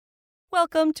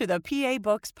Welcome to the PA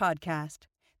Books Podcast.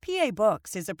 PA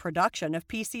Books is a production of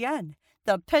PCN,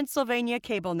 the Pennsylvania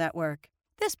Cable Network.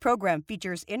 This program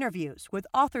features interviews with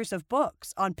authors of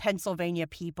books on Pennsylvania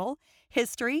people,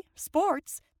 history,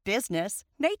 sports, business,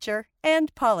 nature,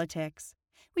 and politics.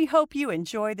 We hope you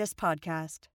enjoy this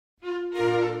podcast.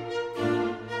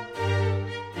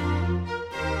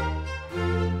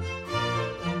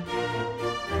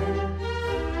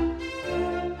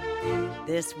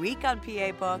 This week on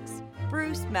PA Books,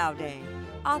 Bruce Mowday,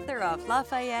 author of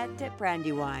Lafayette at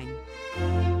Brandywine.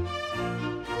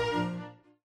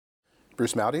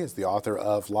 Bruce Mowday is the author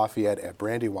of Lafayette at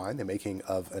Brandywine, The Making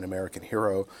of an American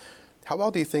Hero. How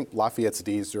well do you think Lafayette's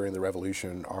deeds during the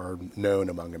Revolution are known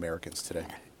among Americans today?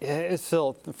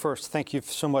 Phil, first, thank you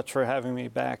so much for having me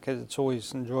back. It's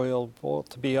always enjoyable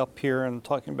to be up here and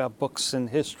talking about books and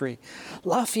history.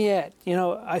 Lafayette,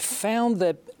 I found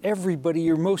that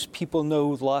everybody, or most people, know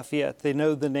Lafayette. They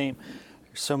know the name.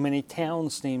 There's so many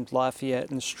towns named Lafayette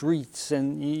and streets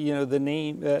and, the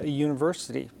name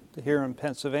university here in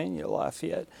Pennsylvania,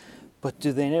 Lafayette. But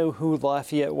do they know who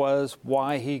Lafayette was,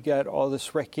 why he got all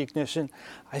this recognition?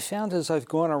 I found as I've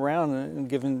gone around and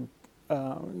given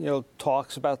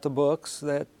talks about the books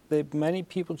that many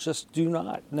people just do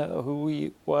not know who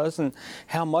he was and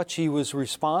how much he was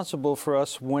responsible for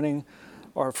us winning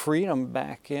our freedom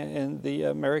back in the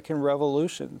American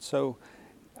Revolution. So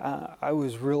I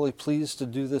was really pleased to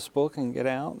do this book and get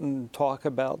out and talk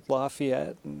about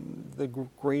Lafayette and the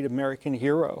great American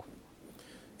hero.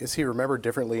 Is he remembered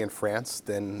differently in France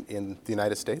than in the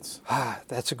United States?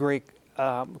 That's a great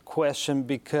question,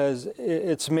 because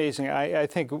it's amazing. I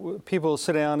think people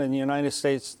sit down in the United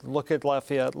States, look at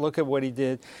Lafayette, look at what he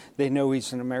did, they know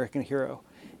he's an American hero.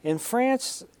 In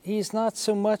France, he's not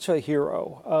so much a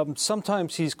hero.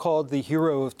 Sometimes he's called the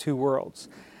hero of two worlds.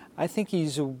 I think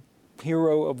he's a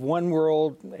hero of one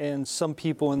world and some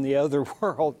people in the other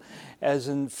world. As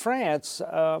in France,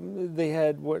 they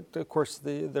had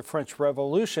the French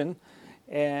Revolution,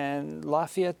 and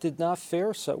Lafayette did not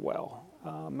fare so well.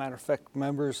 Matter of fact,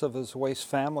 members of his wife's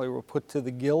family were put to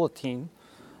the guillotine.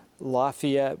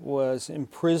 Lafayette was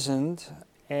imprisoned,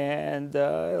 and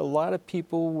a lot of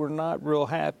people were not real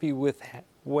happy with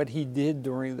what he did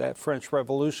during that French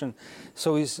Revolution.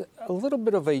 So he's a little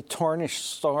bit of a tarnished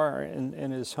star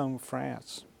in his home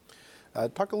France.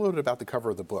 Talk a little bit about the cover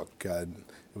of the book. It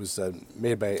was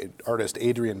made by artist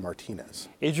Adrian Martinez.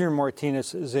 Adrian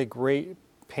Martinez is a great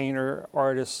painter,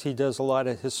 artist. He does a lot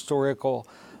of historical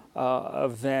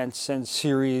events and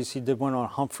series. He did one on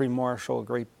Humphrey Marshall, a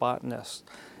great botanist.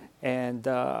 And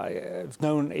I've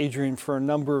known Adrian for a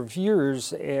number of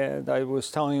years, and I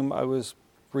was telling him I was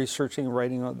researching and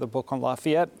writing the book on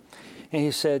Lafayette. And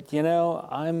he said,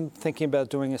 I'm thinking about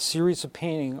doing a series of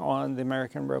painting on the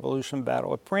American Revolution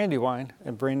battle at Brandywine.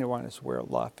 And Brandywine is where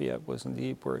Lafayette was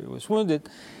indeed, where he was wounded.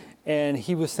 And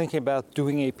he was thinking about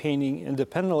doing a painting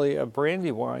independently of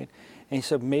Brandywine. And he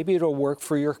said, maybe it'll work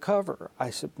for your cover. I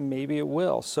said, maybe it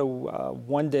will. So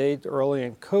one day early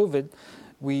in COVID,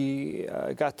 we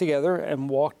got together and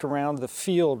walked around the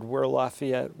field where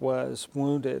Lafayette was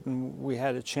wounded. And we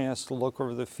had a chance to look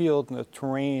over the field and the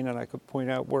terrain, and I could point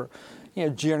out where,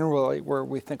 generally where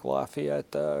we think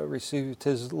Lafayette received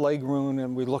his leg wound.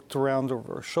 And we looked around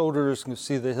over our shoulders and could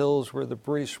see the hills where the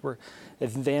British were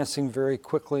advancing very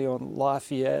quickly on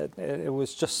Lafayette. It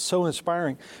was just so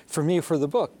inspiring for me for the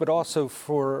book, but also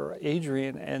for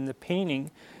Adrian and the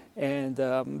painting. And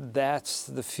that's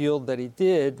the field that he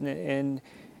did. And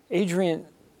Adrian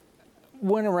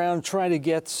went around trying to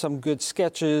get some good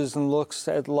sketches and looks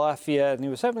at Lafayette, and he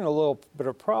was having a little bit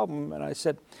of a problem. And I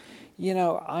said,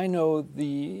 I know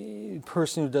the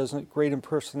person who does a great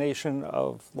impersonation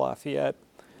of Lafayette,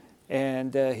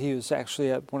 and he was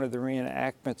actually at one of the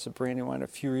reenactments of Brandywine a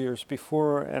few years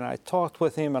before, and I talked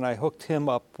with him, and I hooked him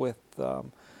up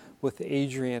with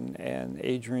Adrian, and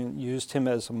Adrian used him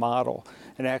as a model.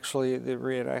 And actually, the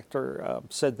reenactor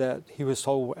said that he was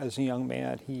told as a young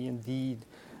man he indeed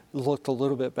looked a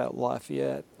little bit about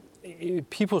Lafayette.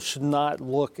 People should not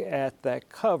look at that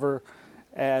cover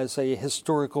as a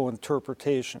historical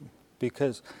interpretation,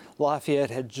 because Lafayette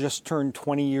had just turned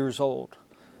 20 years old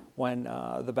when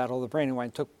the Battle of the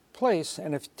Brandywine took place.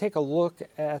 And if you take a look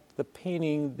at the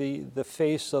painting, the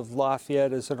face of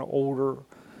Lafayette as an older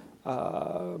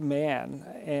man,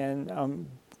 and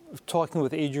talking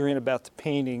with Adrian about the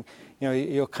painting,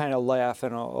 you'll kind of laugh,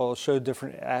 and I'll show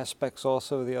different aspects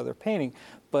also of the other painting.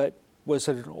 But was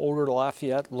it an older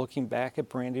Lafayette looking back at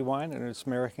Brandywine and its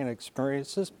American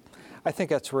experiences? I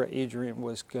think that's where Adrian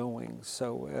was going.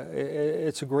 So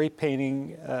it's a great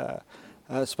painting.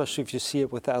 especially if you see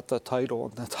it without the title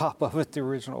on the top of it, the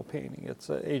original painting. It's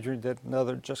Adrian did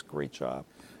another just great job.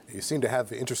 You seem to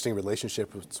have interesting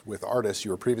relationships with artists.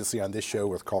 You were previously on this show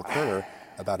with Carl Kerner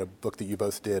about a book that you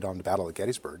both did on the Battle of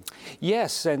Gettysburg.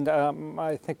 Yes, and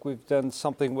I think we've done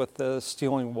something with the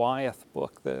Stealing Wyeth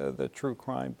book, the true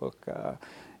crime book.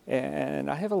 And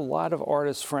I have a lot of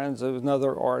artist friends. There was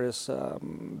another artist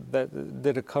that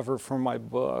did a cover for my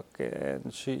book,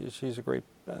 and she's a great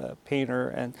painter.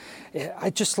 And I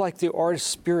just like the artist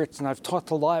spirits, and I've talked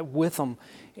a lot with them.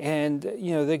 And,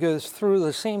 you know, they go through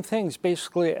the same things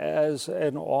basically as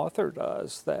an author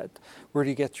does, that where do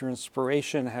you get your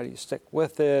inspiration, how do you stick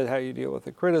with it, how do you deal with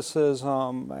the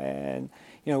criticism, and,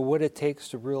 you know, what it takes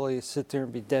to really sit there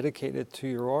and be dedicated to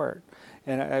your art.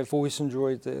 And I've always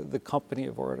enjoyed the company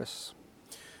of artists.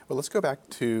 Well, let's go back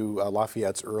to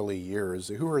Lafayette's early years.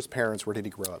 Who were his parents? Where did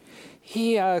he grow up?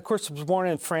 He, of course, was born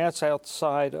in France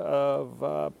outside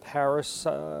of Paris,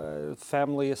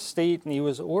 family estate, and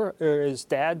his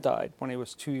dad died when he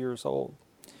was 2 years old.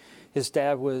 His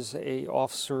dad was an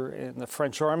officer in the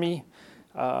French Army.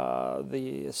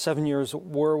 The 7 Years'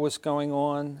 War was going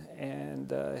on,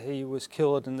 and he was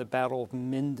killed in the Battle of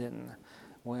Minden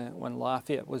when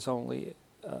Lafayette was only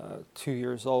 2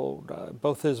 years old.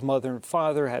 Both his mother and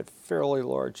father had fairly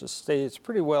large estates,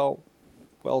 pretty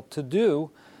well-to-do.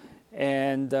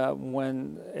 And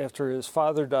after his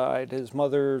father died, his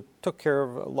mother took care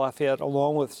of Lafayette,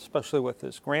 especially with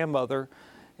his grandmother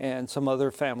and some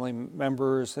other family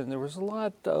members. And there was a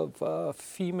lot of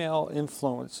female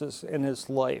influences in his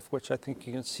life, which I think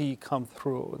you can see come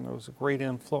through. And there was a great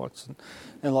influence.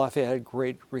 And Lafayette had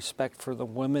great respect for the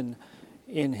women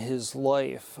in his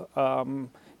life.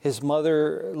 His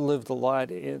mother lived a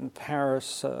lot in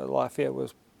Paris. Lafayette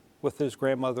was with his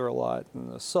grandmother a lot in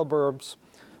the suburbs.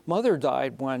 Mother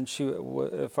died when she,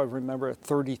 if I remember, at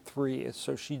 33,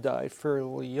 so she died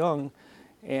fairly young,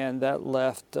 and that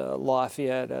left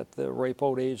Lafayette at the ripe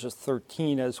old age of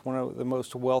 13 as one of the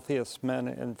most wealthiest men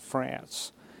in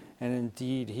France. And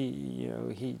indeed,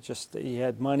 he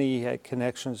had money, he had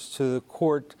connections to the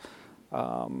court.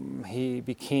 He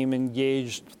became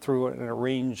engaged through an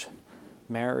arranged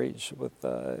marriage with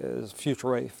his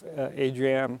future wife,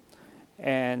 Adrienne.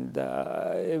 And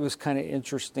it was kind of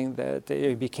interesting that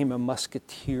he became a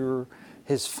musketeer.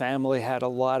 His family had a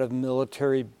lot of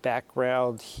military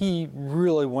background. He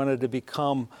really wanted to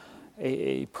become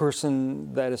a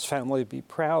person that his family would be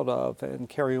proud of and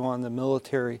carry on the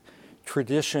military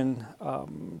tradition.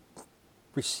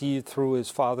 Received through his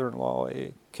father-in-law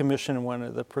a commission in one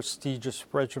of the prestigious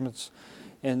regiments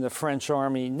in the French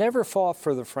Army. Never fought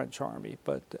for the French Army,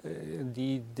 but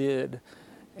indeed did.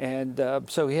 And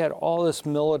so he had all this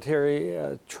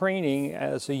military training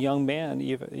as a young man.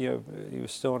 Even he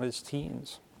was still in his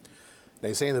teens. Now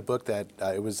you say in the book that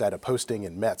it was at a posting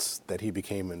in Metz that he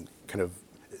became kind of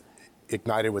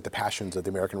ignited with the passions of the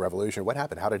American Revolution. What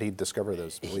happened? How did he discover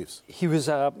those beliefs? He was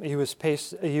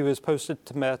posted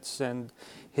to Metz, and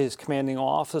his commanding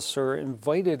officer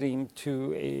invited him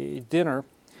to a dinner.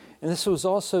 And this was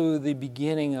also the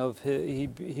beginning of he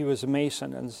was a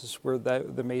Mason, and this is where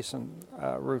the Mason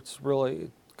roots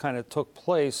really kind of took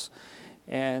place.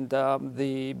 And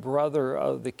the brother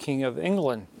of the King of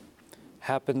England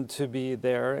happened to be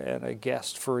there and a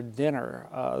guest for a dinner.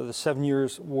 The 7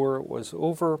 Years' War was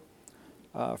over.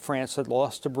 France had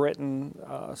lost to Britain,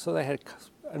 so they had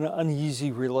an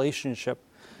uneasy relationship,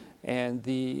 and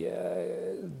the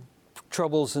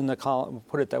troubles in the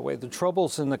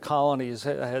troubles in the colonies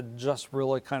had just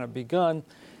really kind of begun,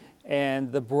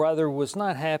 and the brother was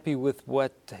not happy with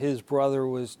what his brother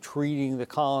was treating the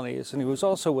colonies, and he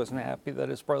wasn't happy that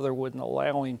his brother wouldn't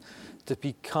allow him to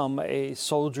become a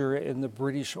soldier in the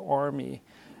British Army.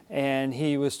 And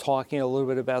he was talking a little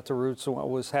bit about the roots and what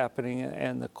was happening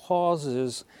and the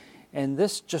causes. And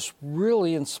this just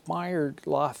really inspired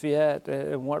Lafayette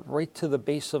and went right to the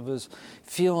base of his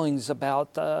feelings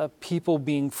about people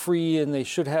being free and they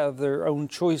should have their own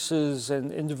choices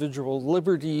and individual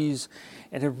liberties.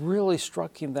 And it really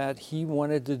struck him that he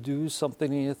wanted to do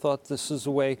something, and he thought this is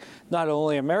the way not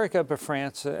only America, but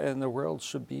France and the world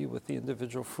should be with the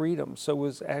individual freedom. So it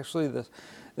was actually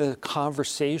the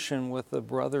conversation with the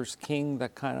Brothers King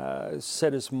that kind of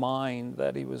set his mind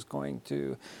that he was going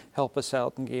to help us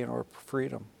out and gain our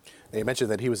freedom. Now you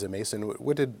mentioned that he was a Mason.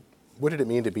 What did it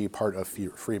mean to be part of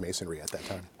Freemasonry at that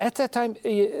time? At that time,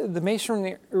 the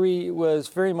Masonry was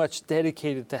very much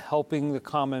dedicated to helping the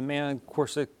common man. Of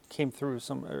course, it came through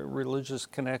some religious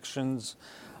connections.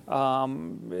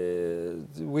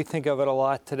 We think of it a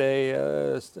lot today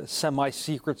as a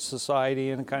semi-secret society,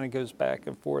 and it kind of goes back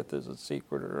and forth, is it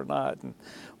secret or not, and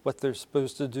what they're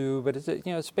supposed to do. But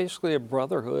it's basically a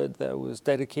brotherhood that was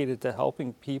dedicated to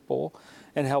helping people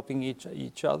and helping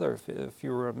each other if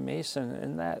you were a Mason,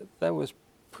 and that was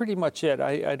pretty much it.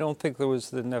 I don't think there was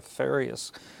the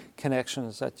nefarious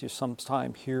connections that you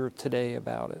sometimes hear today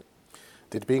about it.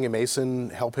 Did being a Mason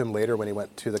help him later when he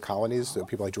went to the colonies? So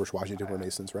people like George Washington were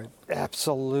Masons, right?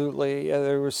 Absolutely.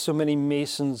 There were so many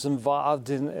Masons involved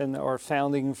in our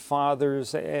founding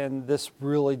fathers, and this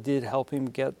really did help him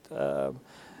get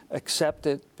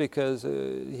accepted, because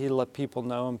he let people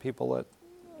know, and people let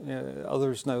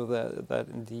others know that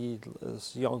indeed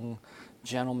this young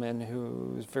gentleman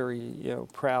who was very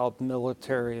proud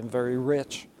military and very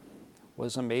rich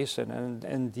was a Mason, and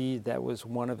indeed that was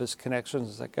one of his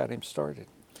connections that got him started.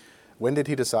 When did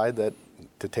he decide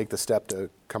to take the step to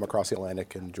come across the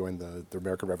Atlantic and join the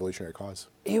American Revolutionary cause?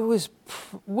 It was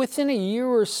within a year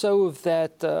or so of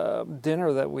that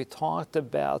dinner that we talked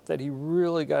about that he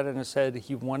really got in his head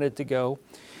he wanted to go.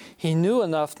 He knew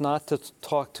enough not to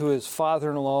talk to his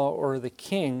father-in-law or the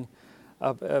king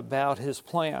about his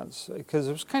plans, because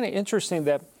it was kind of interesting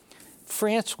that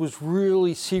France was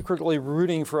really secretly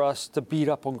rooting for us to beat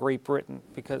up on Great Britain,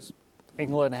 because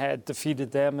England had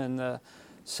defeated them in the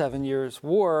 7 Years'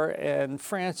 War, and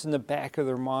France in the back of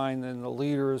their mind and the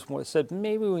leaders said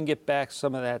maybe we can get back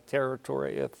some of that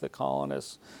territory if the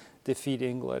colonists defeat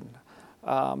England.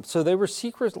 So they were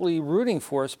secretly rooting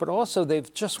for us, but also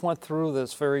they've just went through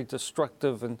this very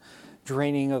destructive and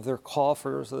draining of their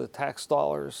coffers, of the tax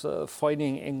dollars,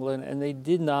 fighting England, and they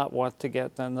did not want to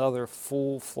get another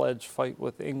full-fledged fight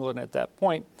with England at that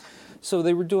point. So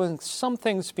they were doing some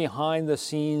things behind the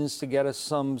scenes to get us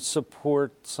some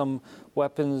support, some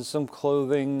weapons, some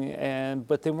clothing,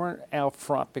 but they weren't out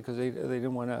front because they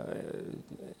didn't want to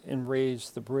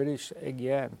enrage the British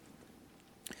again.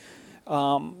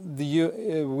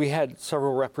 We had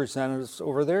several representatives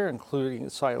over there, including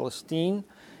Silas Deane,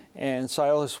 and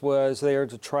Silas was there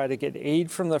to try to get aid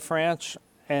from the French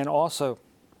and also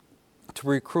to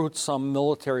recruit some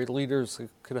military leaders that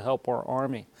could help our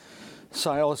army.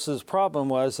 Silas's problem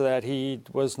was that he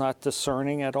was not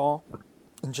discerning at all,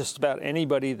 and just about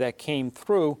anybody that came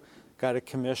through got a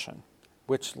commission,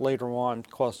 which later on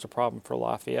caused a problem for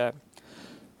Lafayette.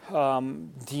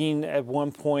 Deane at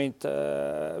one point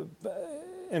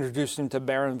introduced him to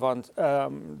Baron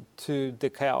to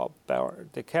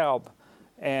DeKalb,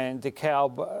 and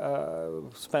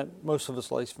DeKalb spent most of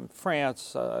his life in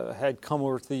France, had come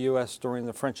over to the U.S. during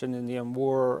the French and Indian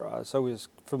War, so he was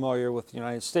familiar with the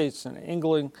United States and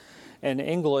England and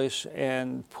English,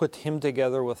 and put him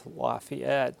together with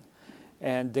Lafayette.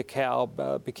 And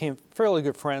DeKalb became fairly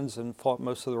good friends and fought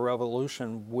most of the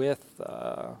Revolution with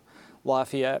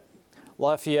Lafayette.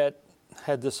 Lafayette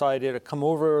had decided to come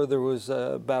over. There was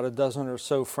about a dozen or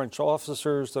so French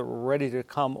officers that were ready to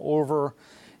come over,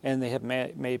 and they had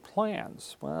made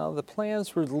plans. Well, the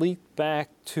plans were leaked back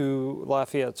to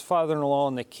Lafayette's father-in-law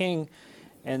and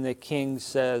the king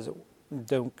says,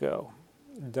 don't go.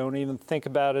 Don't even think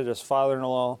about it. His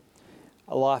father-in-law,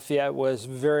 Lafayette, was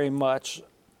very much,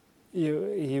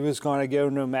 he was going to go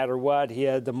no matter what. He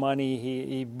had the money.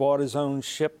 He bought his own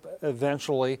ship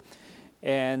eventually.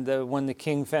 And when the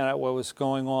king found out what was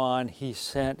going on, he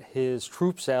sent his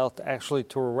troops out actually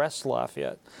to arrest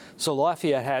Lafayette. So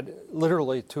Lafayette had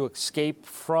literally to escape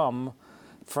from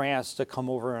France to come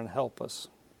over and help us.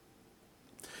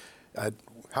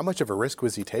 How much of a risk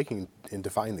was he taking in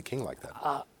defying the king like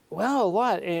that? Well, a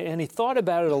lot. And he thought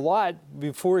about it a lot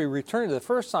before he returned the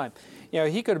first time.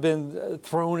 He could have been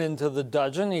thrown into the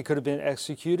dungeon. He could have been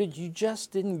executed. You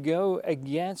just didn't go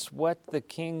against what the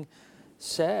king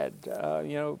said.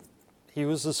 He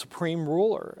was the supreme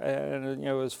ruler, and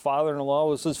his father-in-law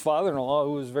was his father-in-law,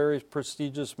 who was a very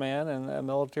prestigious man and a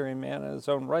military man in his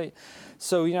own right.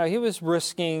 So he was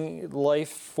risking life,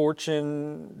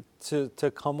 fortune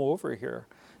to come over here,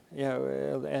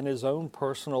 and his own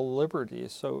personal liberty.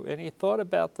 And he thought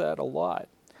about that a lot.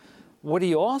 What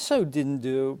he also didn't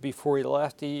do before he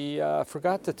left, he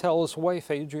forgot to tell his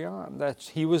wife Adrienne that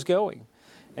he was going.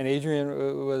 And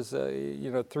Adrienne was,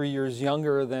 3 years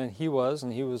younger than he was,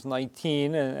 and he was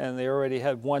 19, and they already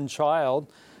had one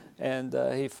child. And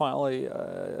he finally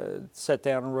sat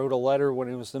down and wrote a letter when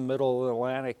he was in the middle of the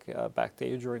Atlantic back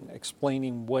to Adrienne,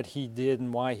 explaining what he did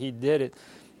and why he did it.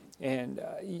 And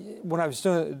when I was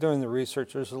doing the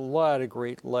research, there's a lot of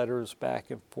great letters back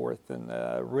and forth and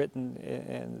written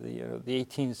in the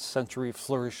 18th century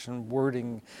flourish and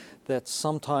wording that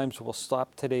sometimes will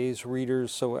stop today's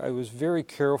readers. So I was very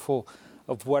careful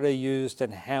of what I used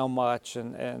and how much,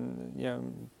 and you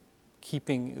know,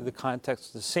 keeping the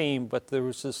context the same. But there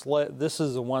was this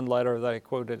is the one letter that I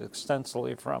quoted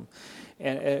extensively from,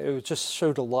 and it just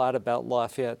showed a lot about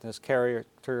Lafayette and his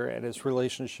character and his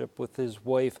relationship with his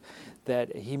wife,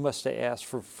 that he must have asked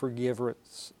for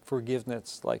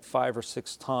forgiveness like 5 or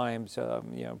 6 times.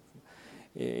 You know,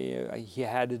 he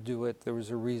had to do it. There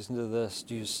was a reason to this.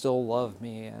 Do you still love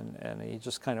me? And he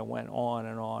just kind of went on,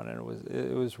 and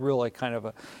it was really kind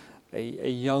of a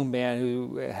young man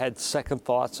who had second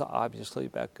thoughts, obviously,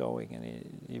 about going,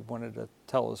 and he wanted to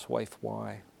tell his wife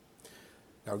why.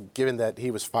 Now, given that he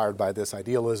was fired by this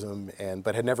idealism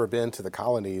but had never been to the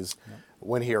colonies,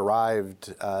 when he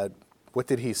arrived, what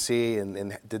did he see,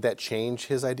 and did that change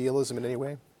his idealism in any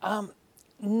way?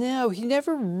 No, he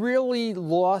never really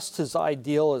lost his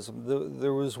idealism.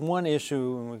 There was one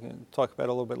issue, and we can talk about it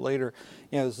a little bit later,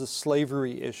 you know, it was the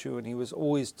slavery issue, and he was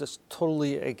always just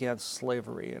totally against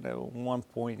slavery. And at one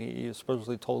point, he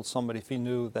supposedly told somebody if he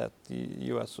knew that the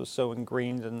U.S. was so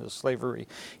ingrained into slavery,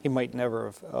 he might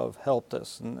never have helped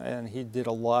us. And he did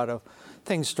a lot of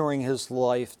things during his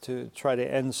life to try to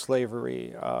end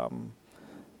slavery.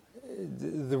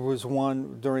 There was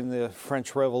one during the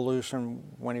French Revolution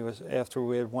after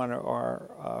we had won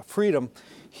our freedom.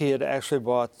 He had actually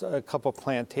bought a couple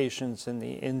plantations in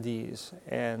the Indies,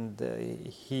 and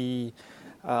he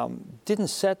didn't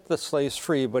set the slaves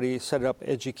free, but he set up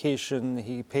education.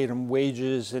 He paid them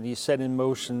wages, and he set in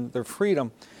motion their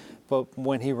freedom. But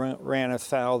when he ran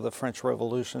afoul of the French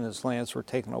Revolution, his lands were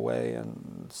taken away,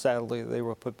 and sadly they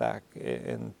were put back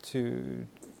into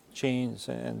chains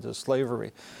and to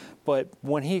slavery. But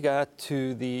when he got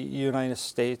to the United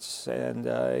States and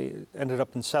ended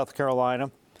up in South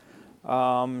Carolina,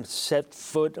 set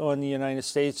foot on the United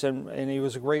States, and he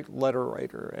was a great letter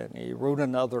writer, and he wrote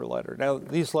another letter. Now,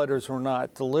 these letters were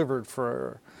not delivered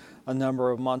for a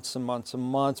number of months and months and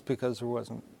months because there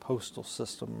wasn't a postal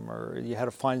system, or you had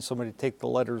to find somebody to take the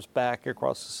letters back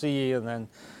across the sea, and then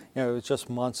you know, it was just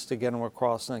months to get them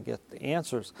across and get the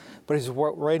answers. But he's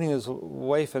writing his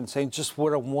wife and saying just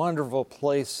what a wonderful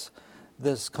place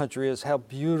this country is, how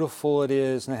beautiful it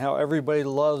is, and how everybody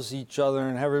loves each other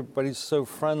and everybody's so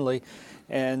friendly.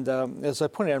 And as I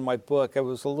pointed out in my book, I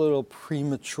was a little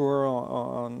premature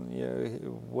on you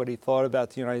know, what he thought about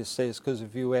the United States, because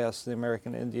if you asked the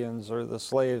American Indians or the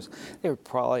slaves, they would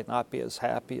probably not be as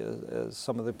happy as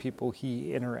some of the people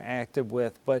he interacted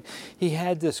with. But he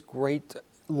had this great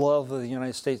love of the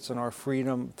United States and our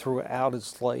freedom throughout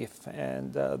his life,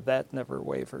 and that never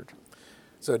wavered.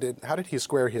 So how did he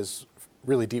square his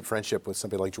really deep friendship with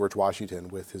somebody like George Washington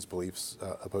with his beliefs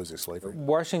opposing slavery?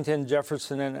 Washington,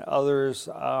 Jefferson, and others,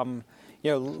 you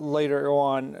know, later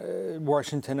on,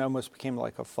 Washington almost became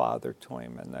like a father to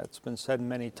him, and that's been said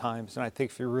many times. And I think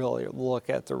if you really look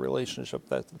at the relationship,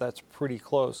 that's pretty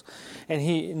close. And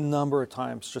he, a number of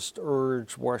times, just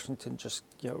urged Washington, just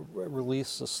you know,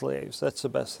 release the slaves. That's the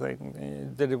best thing.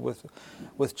 He did it with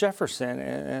Jefferson,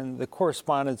 and the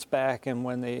correspondence back, and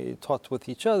when they talked with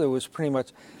each other, was pretty much,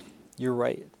 "You're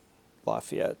right,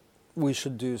 Lafayette. We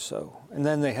should do so." And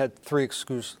then they had 3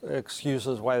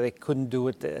 excuses why they couldn't do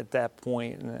it at that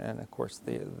point, and of course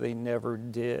they never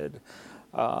did.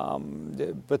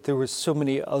 But there was so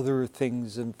many other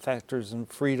things and factors and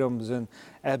freedoms and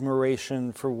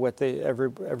admiration for what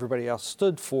everybody else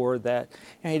stood for, that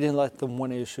he didn't let the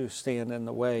one issue stand in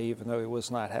the way, even though he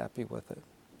was not happy with it.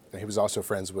 He was also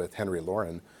friends with Henry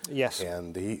Loren. Yes.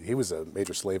 And he was a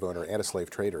major slave owner and a slave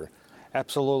trader.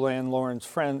 Absolutely, and Loren's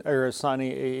friend, or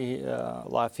Sonny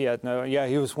Lafayette, no, yeah,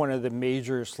 he was one of the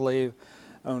major slave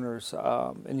owners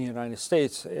in the United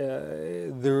States.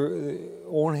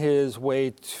 On his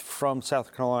way from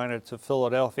South Carolina to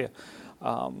Philadelphia,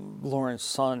 Loren's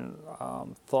son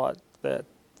thought that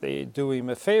they'd do him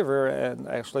a favor and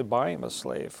actually buy him a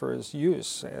slave for his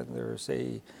use. And there's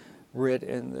a writ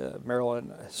in the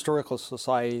Maryland Historical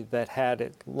Society that had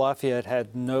it. Lafayette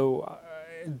had no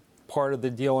part of the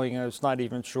dealing. I was not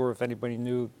even sure if anybody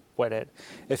knew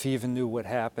if he even knew what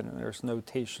happened. And there's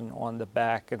notation on the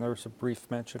back, and there's a brief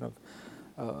mention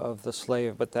of the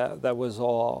slave, but that was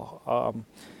all.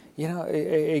 You know,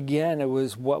 again, it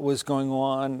was what was going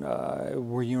on.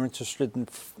 Were you interested in,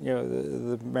 you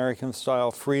know, the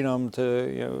American-style freedom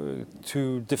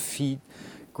to defeat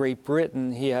Great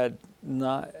Britain? He had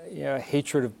not, you know,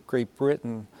 hatred of Great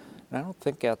Britain. And I don't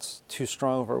think that's too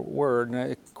strong of a word.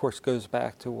 And it, of course, goes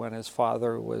back to when his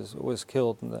father was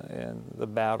killed in the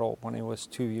battle when he was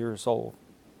 2 years old.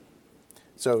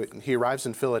 So he arrives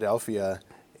in Philadelphia,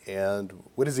 And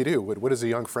what does he do? What does a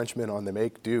young Frenchman on the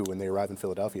make do when they arrive in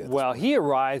Philadelphia? Well, he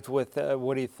arrived with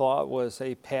what he thought was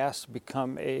a pass to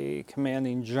become a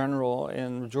commanding general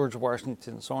in George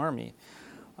Washington's army.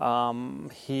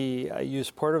 He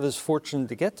used part of his fortune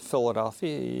to get to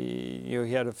Philadelphia.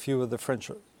 He had a few of the French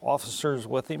officers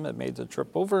with him that made the trip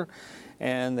over,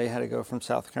 and they had to go from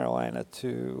South Carolina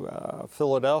to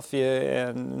Philadelphia,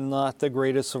 and not the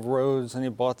greatest of roads, and he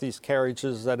bought these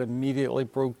carriages that immediately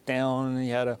broke down, and he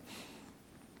had to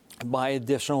buy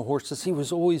additional horses. He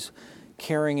was always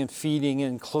carrying and feeding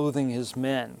and clothing his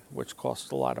men, which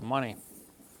cost a lot of money.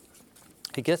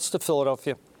 He gets to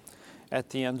Philadelphia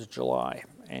at the end of July.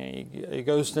 And he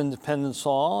goes to Independence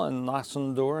Hall and knocks on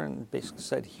the door and basically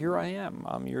said, "Here I am.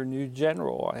 I'm your new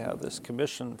general. I have this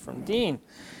commission from Dean."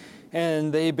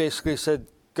 And they basically said,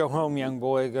 "Go home, young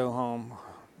boy, go home.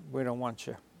 We don't want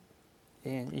you."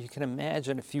 And you can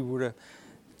imagine if you were to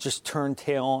just turn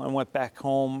tail and went back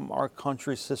home, our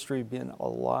country's history would be a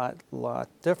lot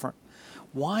different.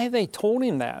 Why they told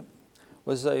him that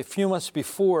was a few months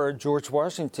before George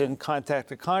Washington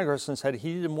contacted Congress and said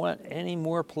he didn't want any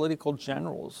more political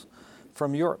generals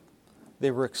from Europe. They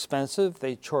were expensive.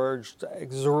 They charged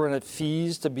exorbitant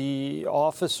fees to be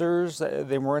officers.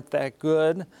 They weren't that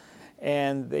good,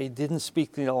 and they didn't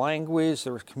speak the language.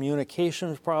 There were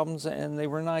communications problems, and they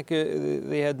were not good.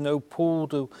 They had no pool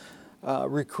to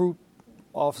recruit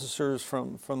officers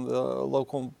from the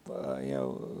local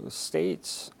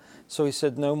states. So he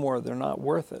said, "No more. They're not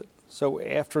worth it." So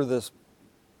after this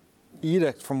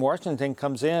edict from Washington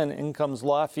comes in comes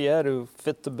Lafayette, who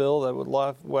fit the bill that would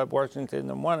Washington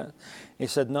didn't want it. He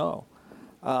said no.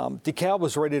 DeKalb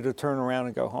was ready to turn around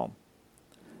and go home.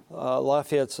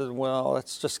 Lafayette said, "Well,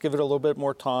 let's just give it a little bit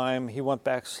more time." He went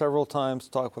back several times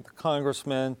to talk with the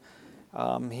congressman.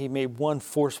 He made one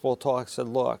forceful talk, said,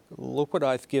 look what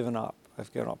I've given up.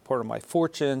 I've given up part of my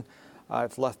fortune.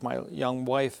 I've left my young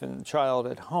wife and child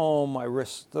at home. I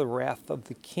risked the wrath of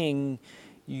the king.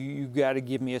 You got to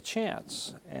give me a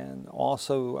chance. And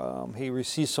also, he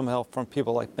received some help from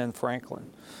people like Ben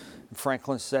Franklin. And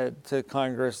Franklin said to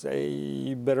Congress, "Hey,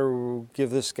 you better give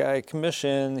this guy a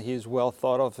commission. He's well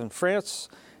thought of in France,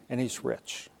 and he's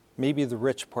rich." Maybe the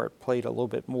rich part played a little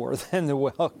bit more than the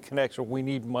wealth connection. We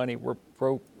need money. We're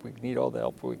broke. We need all the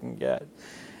help we can get.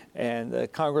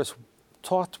 And Congress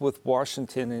talked with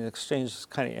Washington in exchange. Is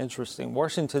kind of interesting.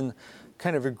 Washington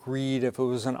kind of agreed if it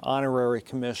was an honorary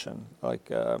commission,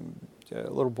 like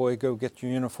little boy, go get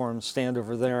your uniform, stand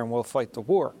over there, and we'll fight the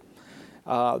war.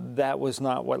 That was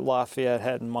not what Lafayette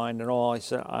had in mind at all. He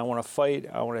said, "I want to fight.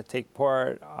 I want to take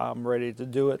part. I'm ready to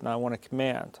do it, and I want to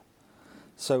command."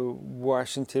 So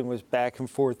Washington was back and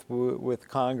forth with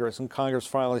Congress, and Congress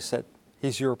finally said,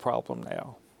 "He's your problem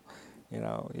now.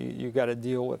 You got to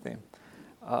deal with him."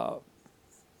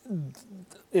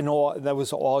 That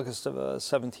was August of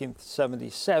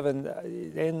 1777,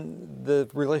 and the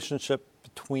relationship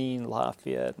between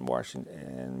Lafayette and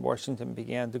Washington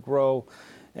began to grow.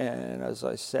 And as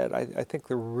I said, I think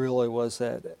there really was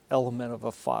that element of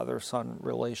a father-son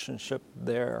relationship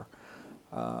there.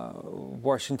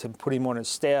 Washington put him on his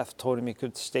staff, told him he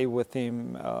could stay with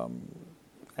him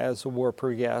as the war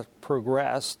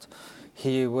progressed.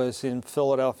 He was in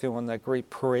Philadelphia when that great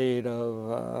parade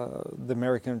of the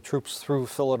American troops through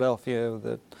Philadelphia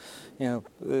that,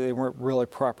 they weren't really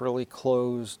properly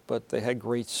closed, but they had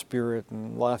great spirit.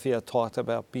 And Lafayette talked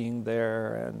about being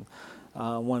there. And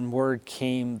when word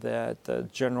came that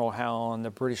General Howe and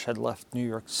the British had left New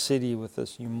York City with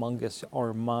this humongous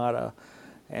armada,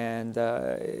 and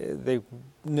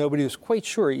nobody was quite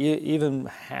sure. Even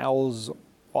Howe's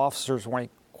officers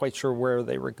weren't quite sure where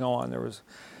they were going.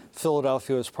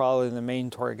 Philadelphia was probably the main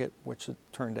target, which it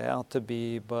turned out to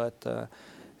be, but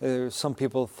some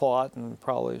people thought, and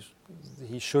probably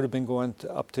he should have been going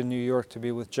up to New York to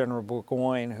be with General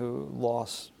Burgoyne, who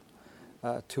lost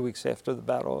 2 weeks after the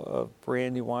Battle of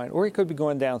Brandywine, or he could be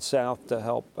going down south to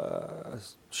help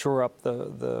shore up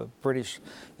the British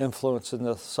influence in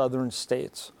the southern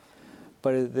states.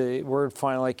 But the word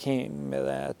finally came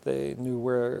that they knew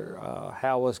where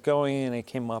Howe was going, and he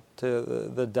came up to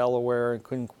the Delaware and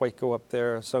couldn't quite go up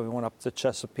there. So he went up to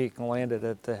Chesapeake and landed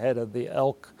at the head of the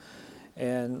Elk.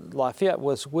 And Lafayette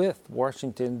was with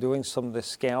Washington doing some of the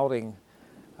scouting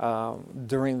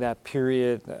during that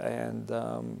period. And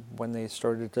when they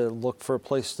started to look for a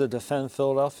place to defend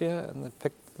Philadelphia, and they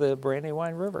picked the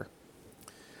Brandywine River.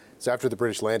 So after the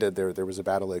British landed, there was a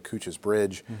battle at Couch's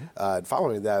Bridge. Mm-hmm.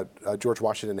 Following that, George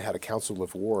Washington had a council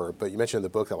of war, but you mentioned in the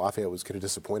book that Lafayette was kind of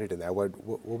disappointed in that.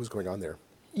 What was going on there?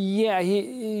 Yeah,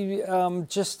 he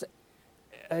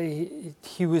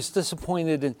was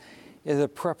disappointed, and the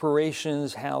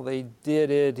preparations, how they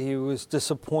did it. He was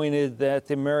disappointed that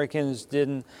the Americans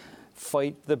didn't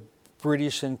fight the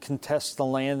British and contest the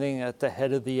landing at the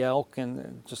head of the Elk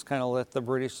and just kind of let the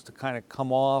British to kind of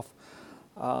come off.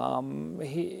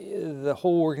 The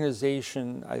whole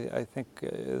organization, I think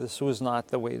this was not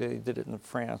the way they did it in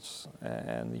France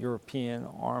and the European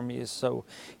armies, so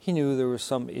he knew there were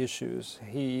some issues.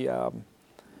 He,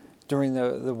 during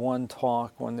the one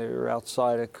talk when they were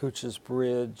outside at Couch's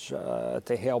Bridge at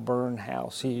the Hale Byrne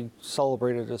House, he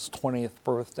celebrated his 20th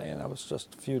birthday, and that was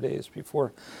just a few days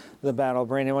before the Battle of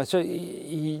Brandywine. So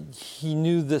he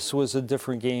knew this was a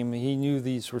different game. He knew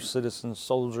these were citizen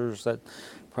soldiers that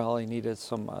probably needed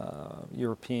some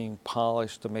European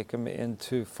polish to make them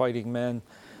into fighting men.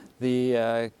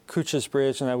 The Couch's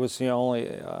Bridge, and that was the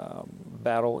only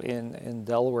battle in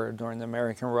Delaware during the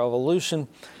American Revolution.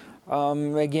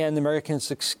 Again, the Americans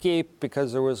escaped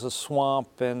because there was a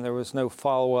swamp and there was no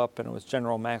follow-up, and it was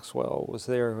General Maxwell was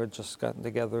there who had just gotten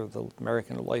together the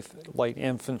American Light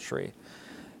Infantry.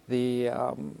 The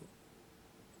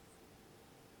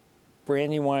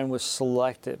Brandywine was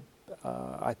selected,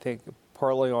 I think,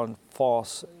 partly on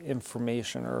false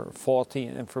information or faulty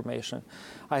information.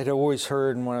 I had always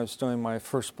heard when I was doing my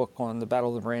first book on the Battle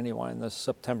of the Brandywine, the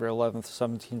September 11th,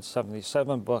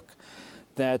 1777 book,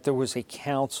 that there was a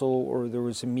council or there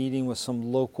was a meeting with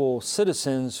some local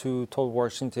citizens who told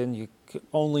Washington you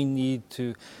only need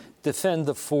to defend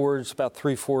the fords, about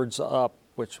 3 fords up,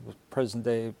 which was present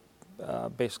day,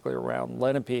 basically around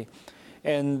Lenape,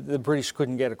 and the British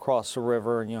couldn't get across the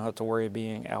river, and you don't have to worry of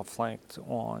being outflanked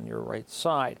on your right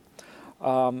side.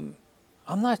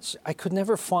 I could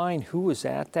never find who was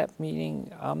at that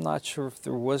meeting. I'm not sure if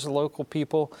there was local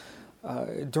people.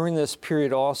 During this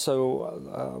period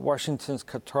also, Washington's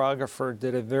cartographer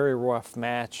did a very rough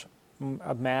a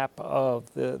map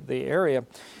of the area,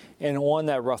 and on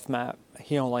that rough map,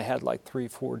 he only had like 3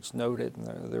 fords noted,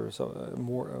 and there was a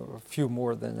few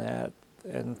more than that,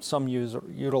 and some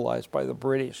utilized by the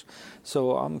British.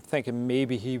 So I'm thinking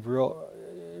maybe he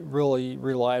really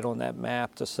relied on that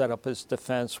map to set up his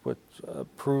defense, which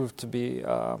proved to be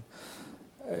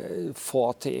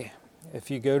faulty. If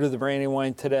you go to the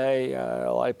Brandywine today,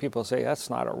 a lot of people say that's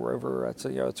not a river. It's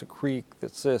a creek.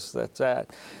 That's this. That's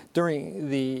that. During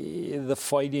the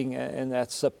fighting in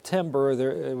that September,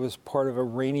 it was part of a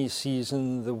rainy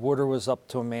season. The water was up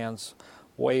to a man's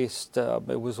waist.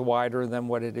 It was wider than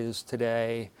what it is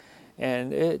today,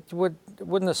 and it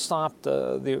wouldn't have stopped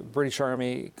the British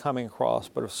Army coming across,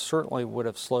 but it certainly would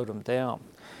have slowed them down.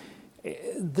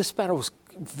 This battle was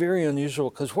very unusual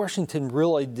because Washington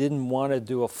really didn't want to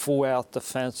do a full-out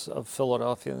defense of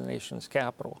Philadelphia, the nation's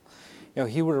capital.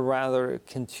 He would have rather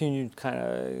continued kind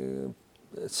of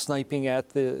sniping at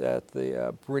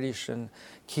the British and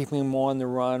keeping them on the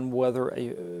run,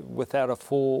 without a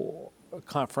full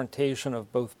confrontation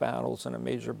of both battles in a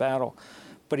major battle.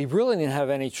 But he really didn't have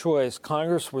any choice.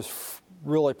 Congress was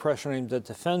really pressuring him to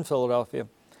defend Philadelphia.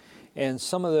 And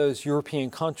some of those European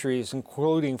countries,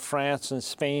 including France and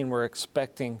Spain, were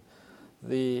expecting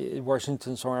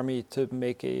Washington's army to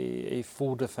make a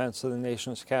full defense of the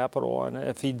nation's capital. And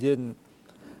if he didn't,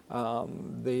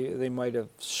 they might have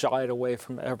shied away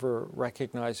from ever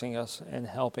recognizing us and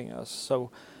helping us. So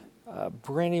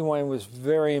Brandywine was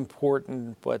very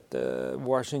important, but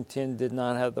Washington did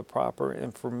not have the proper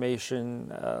information.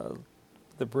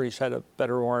 The British had a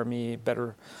better army,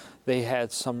 They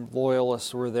had some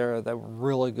loyalists who were there that were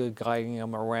really good guiding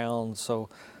them around. So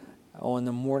on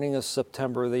the morning of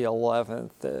September the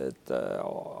 11th,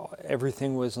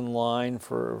 everything was in line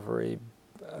for a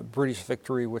British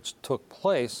victory which took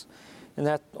place. And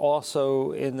that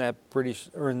also in the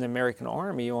American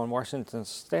Army on Washington's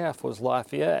staff was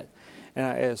Lafayette. And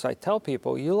as I tell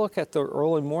people, you look at the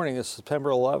early morning of September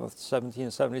 11th,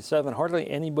 1777,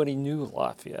 hardly anybody knew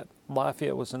Lafayette.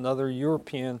 Lafayette was another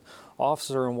European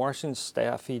officer in Washington's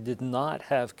staff. He did not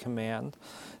have command.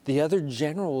 The other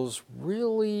generals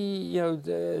really,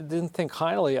 didn't think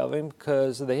highly of him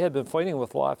because they had been fighting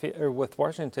with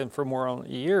Washington for more than a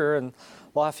year, and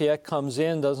Lafayette comes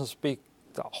in, doesn't speak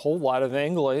a whole lot of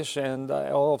English, and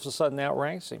all of a sudden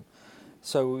outranks him.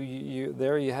 So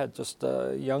you had just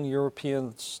a young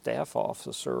European staff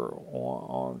officer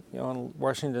on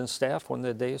Washington's staff when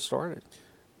the day started.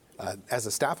 As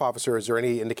a staff officer, is there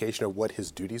any indication of what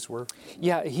his duties were?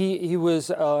 Yeah, he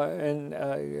was, and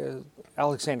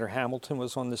Alexander Hamilton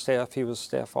was on the staff. He was a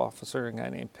staff officer, a guy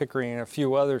named Pickering and a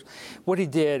few others. What he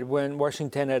did when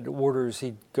Washington had orders,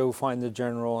 he'd go find the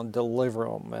general and deliver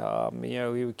them.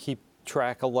 He would keep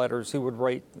track of letters. He would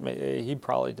write, he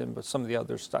probably didn't, but some of the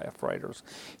other staff writers.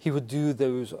 He would do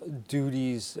those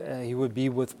duties. He would be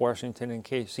with Washington in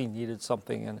case he needed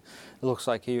something, and it looks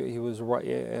like he was right.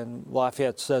 And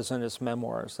Lafayette says in his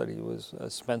memoirs that he was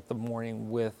spent the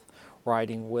morning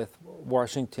riding with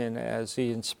Washington as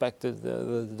he inspected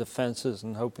the defenses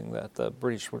and hoping that the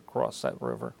British would cross that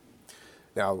river.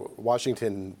 Now,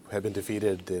 Washington had been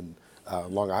defeated in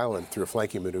Long Island through a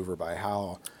flanking maneuver by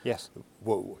Howe. Yes.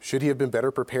 Should he have been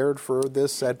better prepared for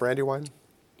this at Brandywine?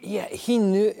 Yeah, he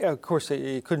knew. Of course,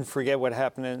 he couldn't forget what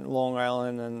happened in Long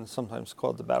Island, and sometimes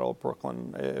called the Battle of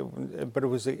Brooklyn. But it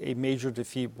was a major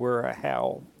defeat where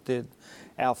Howe did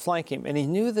outflank him, and he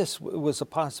knew this was a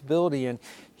possibility, and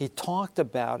he talked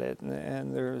about it.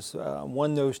 And there's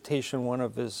one notation, one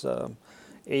of his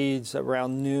aides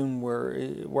around noon, where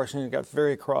Washington got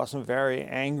very cross and very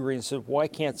angry and said, "Why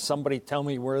can't somebody tell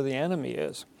me where the enemy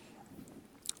is?"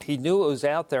 He knew it was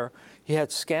out there. He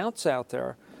had scouts out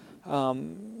there.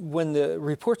 When the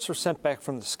reports were sent back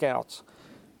from the scouts,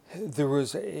 there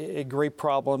was a great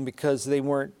problem because they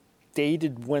weren't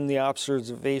dated when the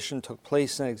observation took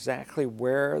place and exactly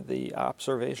where the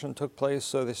observation took place.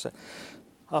 So they said,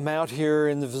 "I'm out here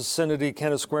in the vicinity of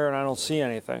Kennett Square and I don't see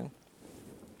anything."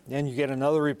 Then you get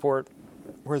another report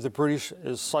where the British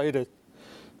is sighted.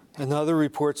 Another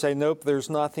report say, "Nope, there's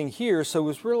nothing here." So it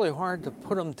was really hard to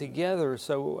put them together.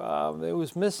 So it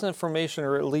was misinformation,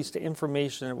 or at least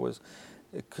information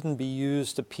it couldn't be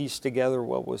used to piece together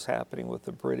what was happening with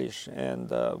the British.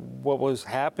 And what was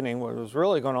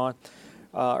really going on,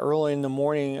 early in the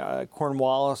morning,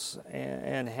 Cornwallis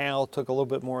and Howe took a little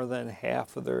bit more than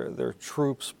half of their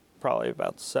troops, probably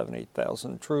about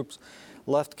 8,000 troops,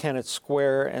 left Kennett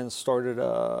Square and started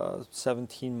a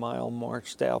 17-mile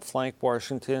march to outflank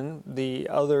Washington. The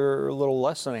other little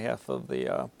less than half of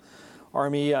the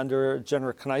army under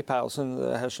General Knyphausen,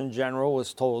 the Hessian general,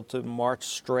 was told to march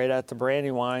straight at the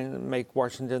Brandywine and make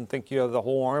Washington think you have the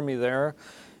whole army there.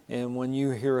 And when you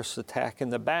hear us attack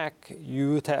in the back,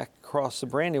 you attack across the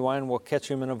Brandywine, we'll catch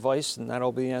him in a vice, and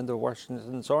that'll be the end of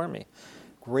Washington's army.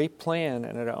 Great plan,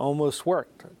 and it almost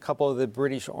worked. A couple of the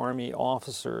British Army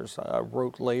officers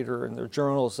wrote later in their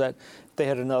journals that if they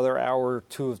had another hour or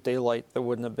two of daylight, there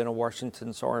wouldn't have been a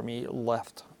Washington's army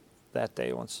left that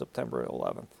day on September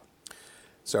 11th.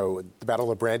 So the Battle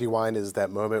of Brandywine is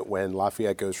that moment when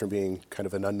Lafayette goes from being kind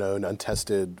of an unknown,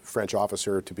 untested French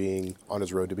officer to being on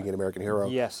his road to being an American hero.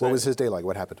 Yes. What was his day like?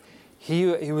 What happened?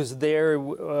 He was there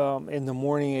in the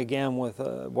morning again with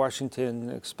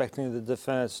Washington, expecting the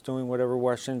defense, doing whatever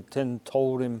Washington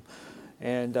told him.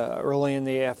 And early in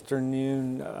the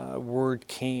afternoon, word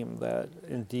came that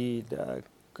indeed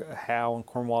Howe and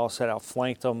Cornwallis had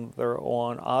outflanked them. They're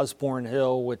on Osborne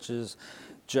Hill, which is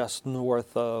just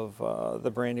north of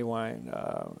the Brandywine,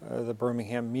 the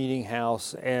Birmingham Meeting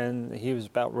House, and he was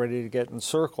about ready to get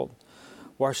encircled.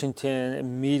 Washington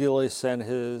immediately sent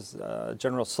his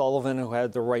General Sullivan, who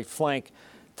had the right flank,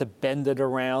 to bend it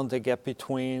around to get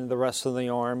between the rest of the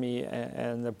army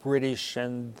and the British,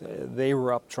 and they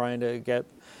were up trying to get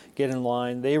in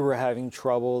line. They were having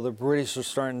trouble. The British were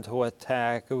starting to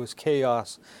attack. It was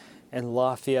chaos, and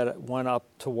Lafayette went up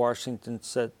to Washington and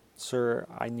said, "Sir,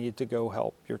 I need to go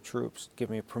help your troops. Give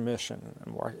me permission."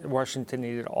 And Washington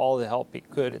needed all the help he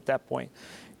could at that point.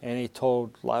 And he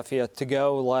told Lafayette to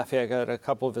go. Lafayette got a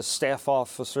couple of his staff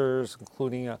officers,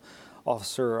 including an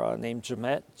officer named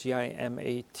Gimet,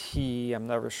 G-I-M-A-T. I'm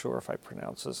never sure if I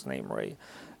pronounce his name right.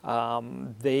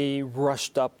 They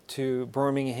rushed up to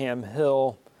Birmingham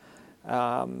Hill,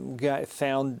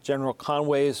 found General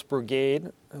Conway's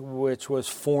brigade, which was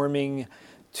forming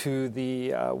to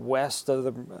the west of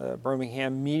the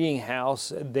Birmingham Meeting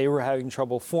House. They were having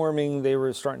trouble forming. They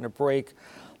were starting to break.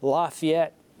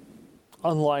 Lafayette,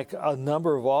 unlike a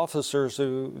number of officers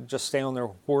who just stay on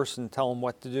their horse and tell them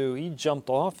what to do, he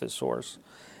jumped off his horse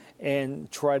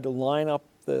and tried to line up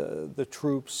the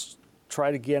troops, try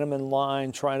to get them in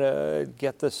line, try to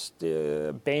get this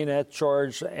bayonet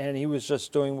charge, and he was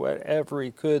just doing whatever he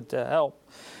could to help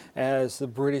as the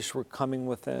British were coming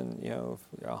within,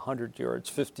 100 yards,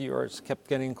 50 yards, kept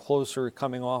getting closer,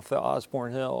 coming off the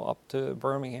Osborne Hill up to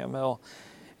Birmingham Hill,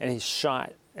 and he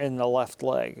shot in the left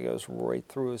leg. It goes right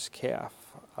through his calf.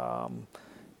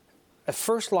 At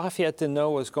first, Lafayette didn't know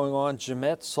what was going on.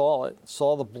 Gimet saw it,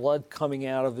 saw the blood coming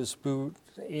out of his boot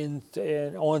and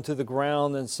onto the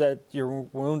ground, and said, "You're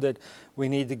wounded. We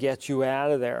need to get you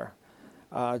out of there."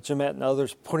 Gimet and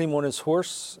others put him on his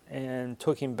horse and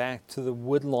took him back to the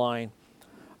wood line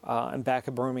and back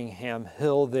at Birmingham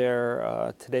Hill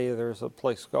there. Today there's a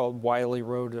place called Wiley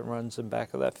Road that runs in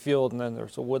back of that field, and then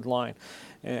there's a wood line.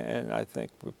 And I think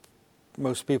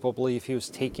most people believe he was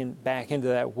taken back into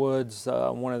that woods.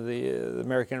 One of the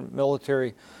American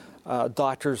military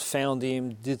doctors found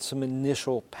him, did some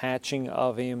initial patching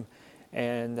of him,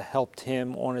 and helped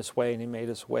him on his way, and he made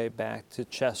his way back to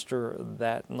Chester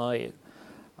that night.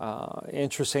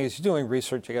 Interesting, as you're doing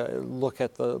research, you got to look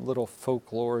at the little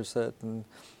folklores and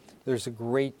there's a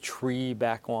great tree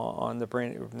back on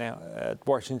the now at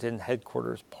Washington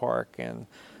Headquarters Park, and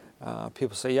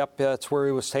people say, yep, that's where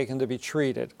he was taken to be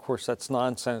treated. Of course, that's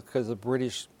nonsense because the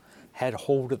British had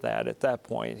hold of that at that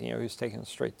point. He was taken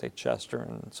straight to Chester,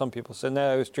 and some people said,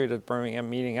 no, he was treated at Birmingham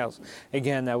Meeting House.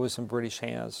 Again, that was in British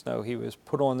hands. No, he was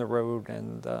put on the road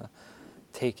and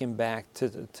taken back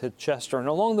to Chester. And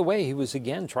along the way, he was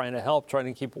again trying to help, trying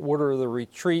to keep order of the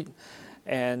retreat,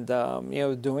 and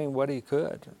doing what he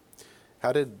could.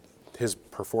 How did his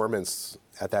performance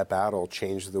at that battle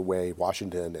change the way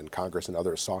Washington and Congress and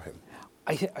others saw him?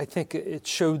 I think it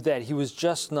showed that he was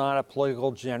just not a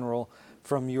political general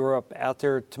from Europe out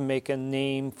there to make a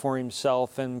name for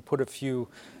himself and put a few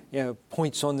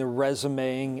points on the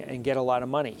resume and get a lot of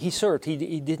money. He served.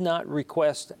 He did not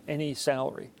request any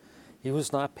salary. He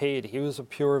was not paid. He was a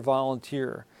pure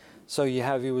volunteer. So he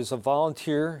was a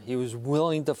volunteer. He was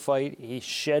willing to fight. He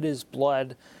shed his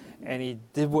blood, and he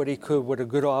did what he could, what a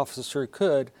good officer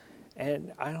could.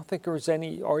 And I don't think there was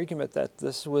any argument that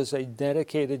this was a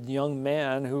dedicated young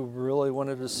man who really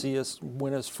wanted to see us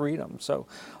win his freedom. So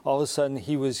all of a sudden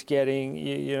he was getting,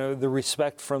 the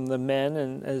respect from the men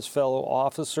and his fellow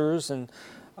officers, and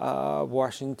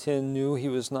Washington knew he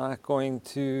was not going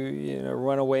to,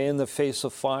 run away in the face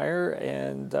of fire.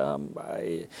 And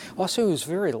also he was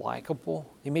very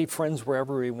likable. He made friends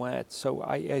wherever he went. So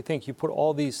I think you put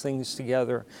all these things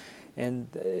together.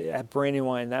 And at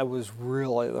Brandywine, that was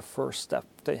really the first step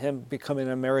to him becoming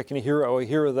an American hero, a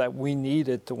hero that we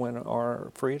needed to win our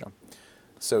freedom.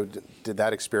 So did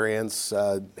that experience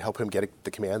help him get the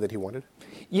command that he wanted?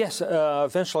 Yes,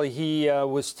 eventually he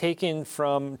was taken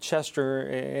from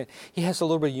Chester. He has a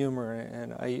little bit of humor,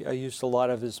 and I used a lot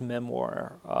of his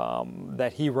memoir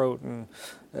that he wrote, and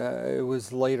it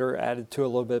was later added to a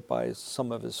little bit by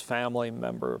some of his family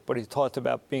member. But he talked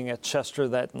about being at Chester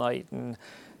that night, and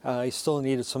he still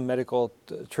needed some medical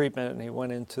treatment, and he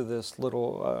went into this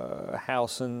little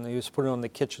house, and he was put on the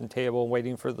kitchen table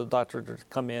waiting for the doctor to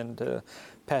come in to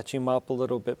patch him up a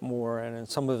little bit more. And then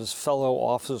some of his fellow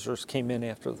officers came in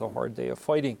after the hard day of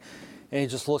fighting, and he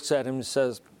just looks at him and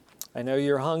says, I know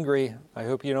you're hungry. I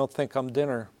hope you don't think I'm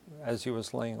dinner, as he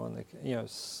was laying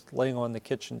on the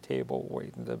kitchen table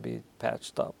waiting to be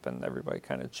patched up, and everybody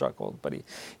kind of chuckled. But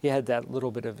he had that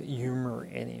little bit of humor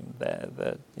in him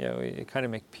that it kind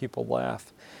of make people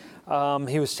laugh.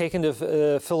 He was taken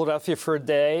to Philadelphia for a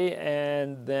day,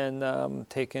 and then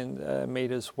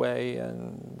made his way,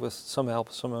 and with some help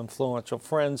of some influential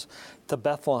friends, to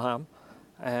Bethlehem,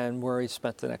 and where he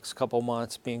spent the next couple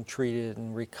months being treated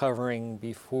and recovering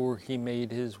before he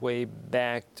made his way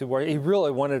back to where he really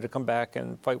wanted to come back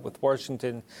and fight with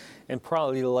Washington, and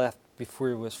probably left before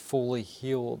he was fully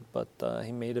healed. But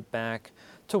he made it back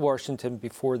to Washington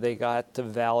before they got to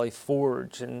Valley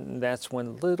Forge, and that's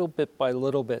when little bit by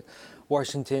little bit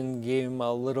Washington gave him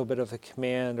a little bit of a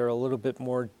command or a little bit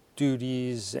more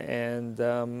duties, and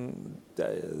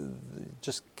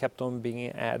just kept on being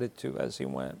added to as he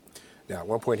went. Now, at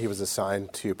one point, he was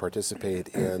assigned to participate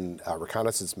in a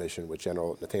reconnaissance mission with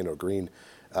General Nathanael Greene.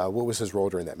 What was his role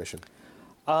during that mission?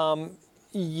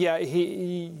 Yeah,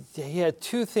 he had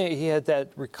two things. He had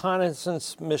that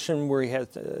reconnaissance mission where he had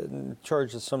in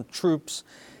charge of some troops,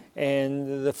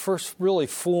 and the first really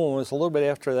full one was a little bit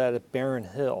after that at Barron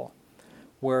Hill,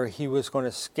 where he was going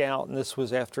to scout, and this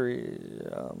was after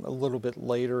a little bit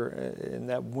later in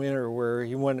that winter, where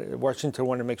Washington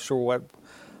wanted to make sure what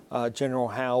General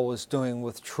Howe was doing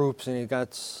with troops, and he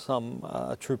got some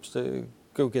troops to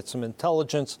go get some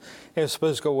intelligence. He was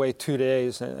supposed to go away 2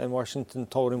 days, and Washington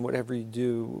told him, whatever you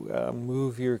do,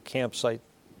 move your campsite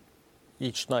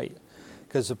each night,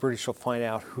 because the British will find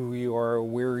out who you are,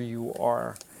 where you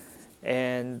are.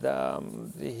 And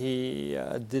he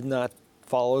did not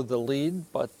follow the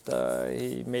lead, but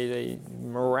he made a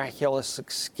miraculous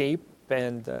escape.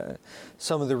 And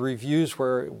some of the reviews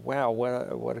were, wow,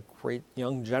 what a great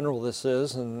young general this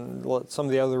is. And some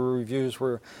of the other reviews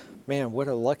were, man, what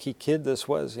a lucky kid this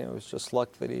was. It was just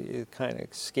luck that he kind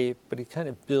of escaped. But he kind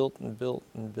of built and built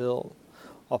and built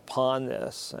upon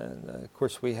this. And, of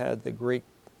course, we had the great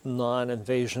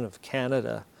non-invasion of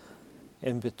Canada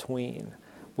in between,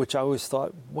 which I always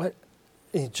thought,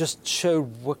 it just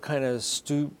showed what kind of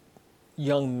astute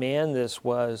young man this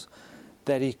was,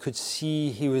 that he could see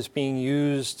he was being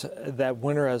used that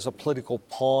winter as a political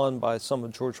pawn by some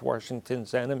of George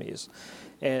Washington's enemies.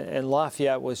 And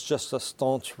Lafayette was just a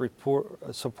staunch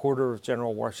supporter of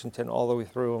General Washington all the way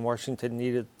through, and Washington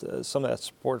needed some of that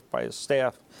support by his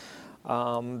staff.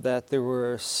 That there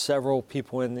were several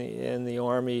people in the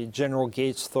Army. General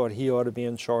Gates thought he ought to be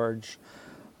in charge.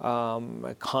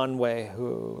 Conway,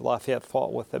 who Lafayette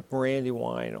fought with at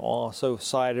Brandywine, also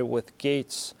sided with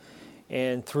Gates.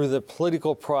 And through the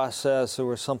political process, there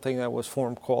was something that was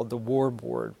formed called the War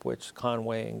Board, which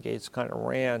Conway and Gates kind of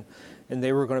ran, and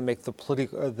they were going to make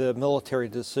the military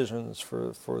decisions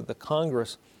for the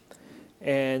Congress.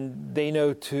 And they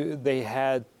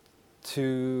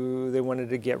wanted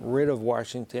to get rid of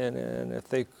Washington, and if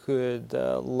they could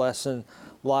lessen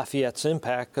Lafayette's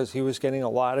impact, because he was getting a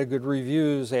lot of good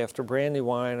reviews after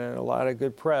Brandywine and a lot of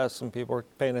good press, and people were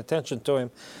paying attention to him.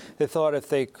 They thought if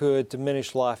they could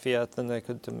diminish Lafayette, then they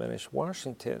could diminish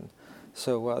Washington.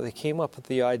 So they came up with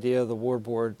the idea of the War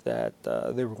Board that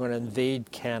they were going to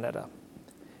invade Canada.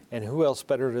 And who else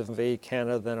better to invade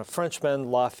Canada than a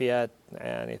Frenchman, Lafayette?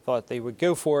 And he thought they would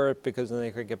go for it because then they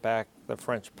could get back the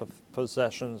French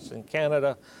possessions in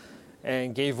Canada,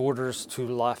 and gave orders to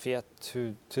Lafayette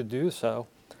to do so.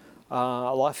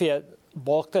 Lafayette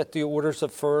balked at the orders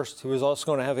at first. He was also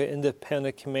going to have an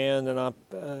independent command and not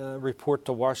report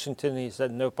to Washington. He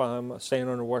said, nope, I'm staying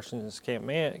under Washington's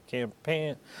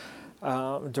campaign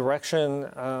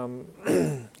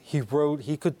direction.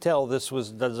 He could tell this was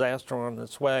a disaster on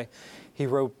its way. He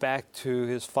wrote back to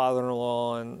his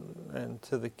father-in-law and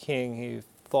to the king. He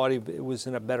thought he was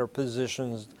in a better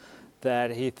position,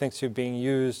 that he thinks he's being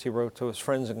used. He wrote to his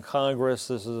friends in Congress,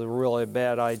 this is a really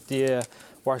bad idea.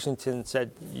 Washington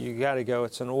said, you got to go,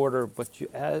 it's an order, but you,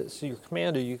 as your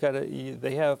commander,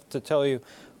 they have to tell you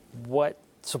what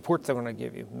support they're going to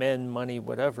give you, men, money,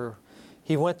 whatever.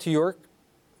 He went to York,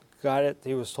 got it.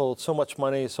 He was told so much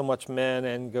money, so much men,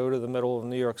 and go to the middle of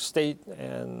New York State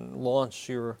and launch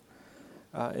your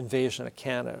invasion of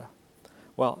Canada.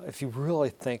 Well, if you really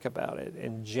think about it,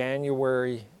 in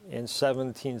January in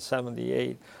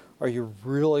 1778, are you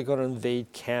really going to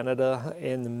invade Canada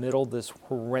in the middle of this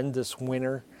horrendous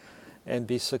winter and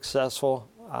be successful?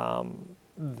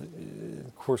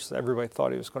 Of course, everybody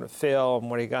thought he was going to fail,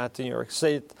 and when he got to New York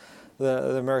State,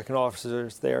 the American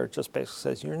officers there just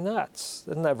basically says, you're nuts.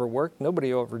 It'll never work.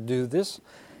 Nobody will ever do this.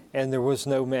 And there was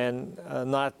no men,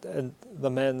 the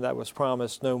men that was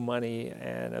promised, no money,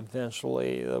 and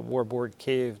eventually the War Board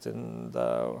caved, and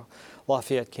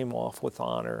Lafayette came off with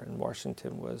honor, and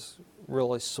Washington was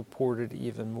really supported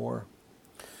even more.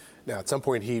 Now, at some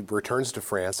point, he returns to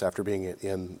France after being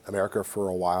in America for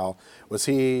a while. Was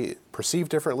he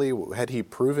perceived differently? Had he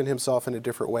proven himself in a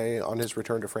different way on his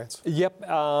return to France? Yep.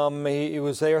 He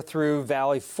was there through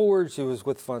Valley Forge. He was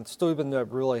with von Steuben. That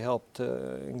really helped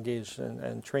engage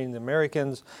and train the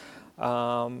Americans.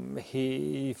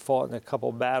 He fought in a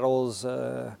couple battles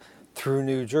through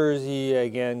New Jersey.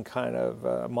 Again, kind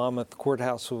of Monmouth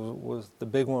Courthouse was the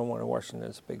big one of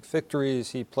Washington's big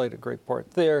victories. He played a great part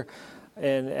there.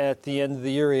 And at the end of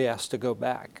the year, he asked to go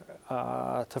back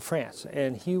to France.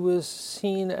 And he was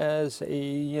seen as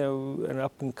an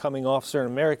up-and-coming officer in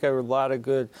America with a lot of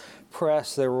good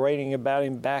press. They were writing about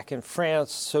him back in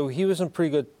France. So he was in a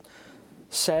pretty good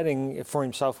setting for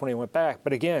himself when he went back.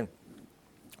 But again,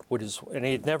 and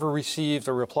he had never received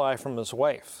a reply from his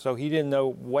wife. So he didn't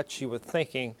know what she was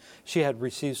thinking. She had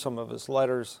received some of his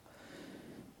letters.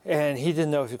 And he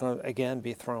didn't know if he was going to, again,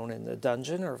 be thrown in the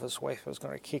dungeon or if his wife was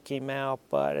going to kick him out.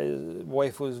 But his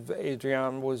wife,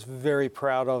 Adrienne, was very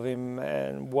proud of him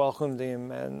and welcomed him.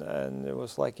 And it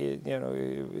was like, he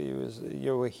was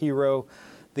a hero.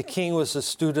 The king was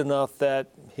astute enough that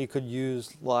he could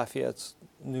use Lafayette's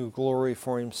new glory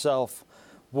for himself,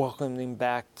 welcomed him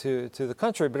back to the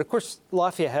country. But, of course,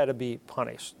 Lafayette had to be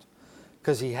punished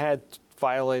because he had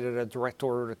violated a direct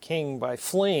order of the king by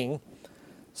fleeing.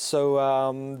 So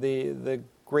the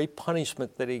great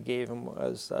punishment that he gave him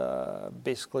was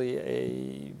basically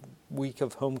a week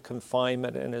of home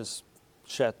confinement in his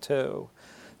chateau.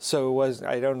 So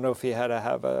I don't know if he had to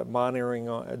have a monitoring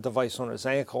device on his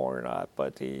ankle or not,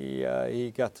 but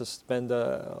he got to spend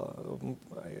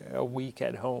a week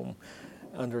at home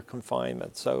under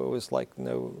confinement. So it was like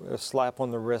a slap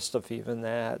on the wrist of even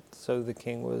that. So the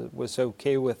king was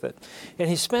okay with it. And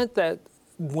he spent that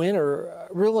winter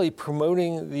really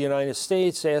promoting the United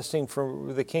States, asking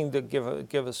for the king to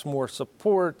give us more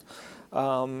support,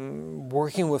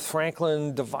 working with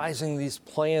Franklin, devising these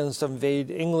plans to invade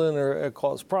England or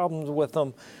cause problems with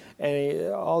them,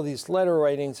 and all these letter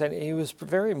writings. And he was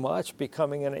very much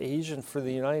becoming an agent for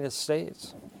the United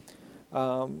States.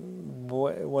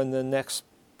 When the next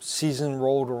season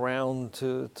rolled around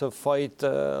to fight,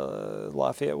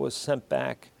 Lafayette was sent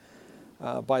back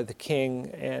by the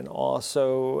king, and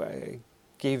also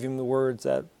gave him the words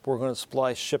that we're going to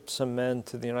supply ships and men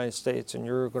to the United States, and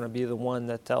you're going to be the one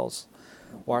that tells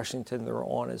Washington they're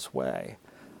on his way.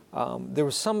 There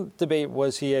was some debate,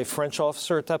 was he a French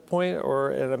officer at that point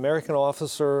or an American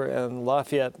officer? And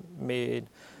Lafayette made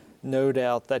no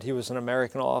doubt that he was an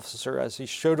American officer as he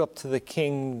showed up to the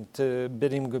king to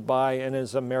bid him goodbye in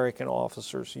his American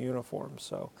officer's uniform.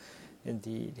 So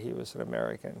indeed, he was an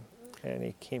American, and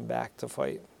he came back to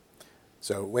fight.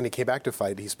 So when he came back to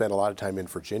fight, he spent a lot of time in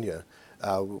Virginia.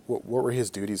 What were his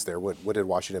duties there? What did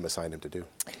Washington assign him to do?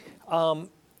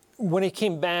 When he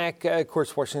came back, of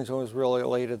course, Washington was really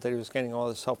elated that he was getting all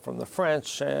this help from the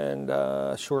French, and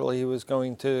shortly he was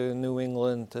going to New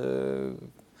England to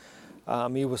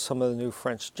meet with some of the new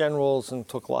French generals and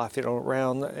took Lafayette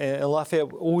around. And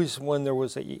Lafayette, always when there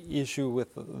was an issue with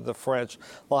the French,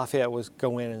 Lafayette would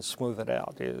go in and smooth it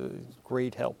out. It was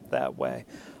great help that way.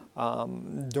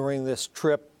 During this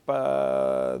trip,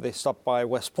 they stopped by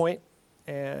West Point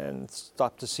and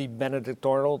stopped to see Benedict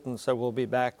Arnold, and said we'll be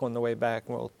back. On the way back,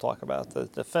 and we'll talk about the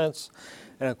defense.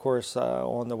 And of course,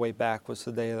 on the way back was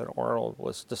the day that Arnold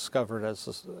was discovered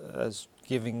as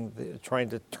trying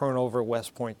to turn over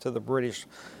West Point to the British,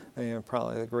 and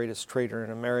probably the greatest traitor in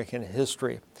American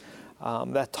history.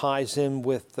 That ties in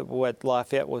with what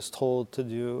Lafayette was told to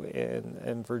do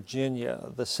in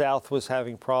Virginia. The South was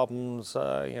having problems.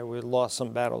 We lost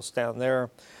some battles down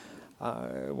there.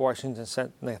 Washington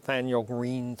sent Nathanael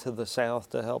Greene to the South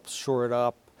to help shore it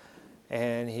up,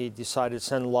 and he decided to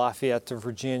send Lafayette to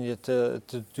Virginia to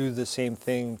do the same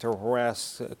thing, to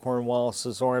harass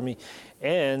Cornwallis's army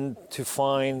and to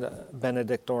find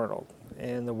Benedict Arnold.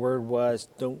 And the word was,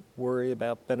 don't worry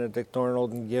about Benedict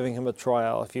Arnold and giving him a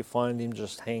trial. If you find him,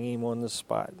 just hang him on the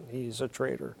spot. He's a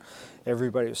traitor.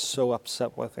 Everybody was so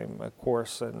upset with him, of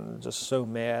course, and just so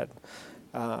mad.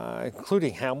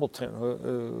 Including Hamilton,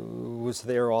 who was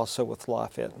there also with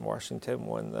Lafayette in Washington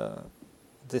when the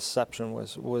deception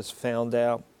was found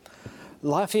out.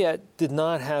 Lafayette did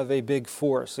not have a big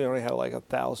force. They only had like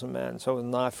 1,000 men, so it was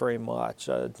not very much.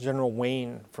 General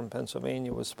Wayne from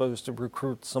Pennsylvania was supposed to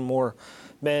recruit some more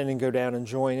men and go down and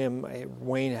join him.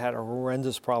 Wayne had a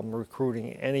horrendous problem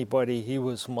recruiting anybody. He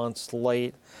was months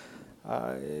late.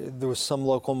 There was some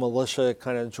local militia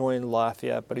kind of joined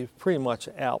Lafayette, but he was pretty much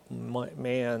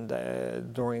outmanned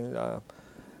during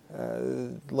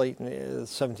late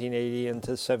 1780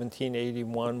 into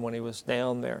 1781 when he was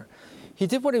down there. He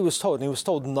did what he was told, and he was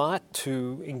told not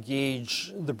to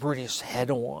engage the British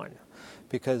head-on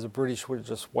because the British would have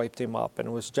just wiped him up, and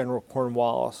it was General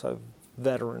Cornwallis, a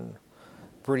veteran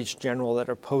British general, that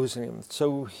opposing him.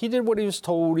 So he did what he was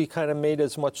told. He kind of made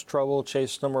as much trouble,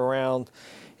 chased them around.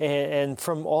 And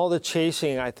from all the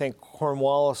chasing, I think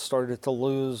Cornwallis started to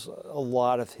lose a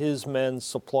lot of his men's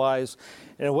supplies.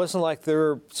 And it wasn't like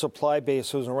their supply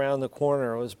base was around the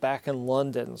corner. It was back in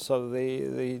London. So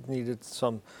they needed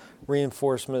some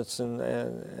reinforcements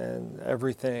and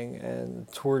everything. And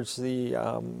towards the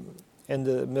end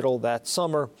of the middle of that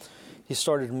summer, he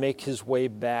started to make his way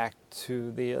back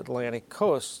to the Atlantic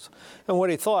coast. And what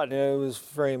he thought, it was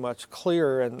very much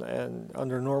clear, and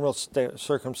under normal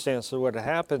circumstances would have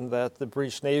happened, that the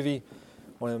British Navy,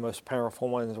 one of the most powerful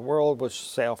ones in the world, would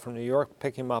sail from New York,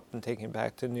 pick him up, and take him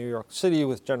back to New York City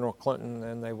with General Clinton,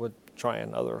 and they would try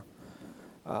another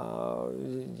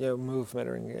movement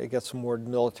or get some more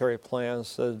military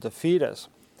plans to defeat us.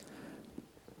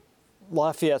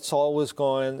 Lafayette saw what was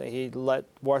going. He let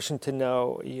Washington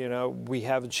know, we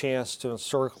have a chance to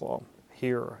encircle them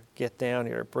here, get down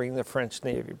here, bring the French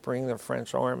Navy, bring the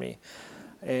French Army.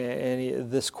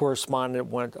 And this correspondence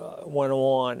went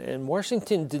on. And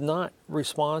Washington did not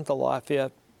respond to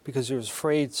Lafayette because he was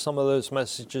afraid some of those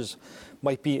messages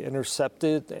might be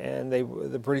intercepted and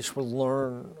the British would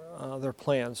learn their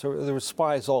plans. So there were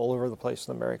spies all over the place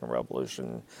in the American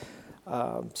Revolution.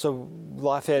 So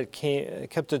Lafayette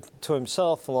kept it to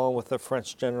himself along with the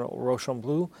French general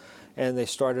Rochambeau, and they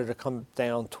started to come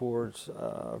down towards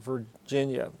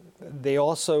Virginia. They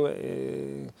also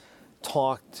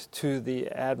talked to the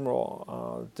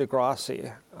Admiral de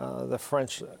Grasse, the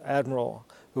French admiral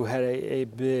who had a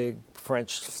big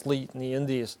French fleet in the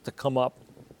Indies, to come up.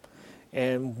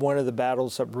 And one of the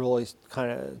battles that really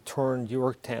kind of turned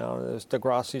Yorktown is de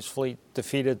Grasse's fleet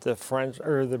defeated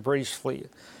the British fleet.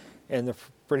 And the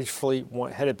British fleet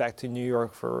headed back to New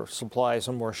York for supplies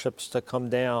and more ships to come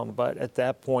down. But at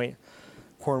that point,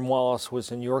 Cornwallis was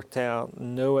in Yorktown,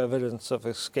 no evidence of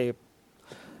escape.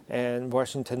 And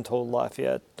Washington told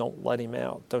Lafayette, don't let him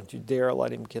out. Don't you dare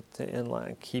let him get to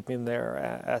inland. Keep him there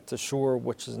at the shore,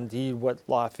 which is indeed what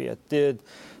Lafayette did.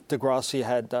 De Grasse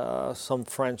had some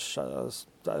French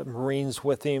Marines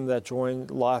with him that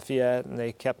joined Lafayette, and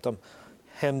they kept him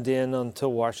hemmed in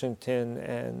until Washington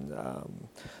and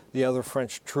the other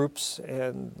French troops.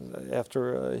 And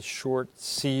after a short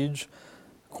siege,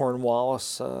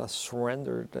 Cornwallis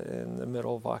surrendered in the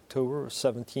middle of October of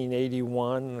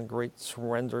 1781, a great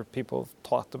surrender people have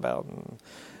talked about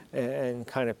and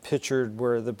kind of pictured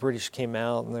where the British came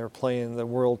out and they were playing the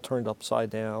world turned upside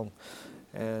down.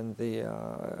 And the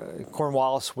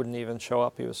Cornwallis wouldn't even show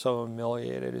up. He was so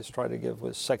humiliated. He was trying to give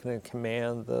his second in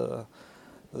command the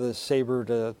saber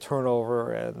to turn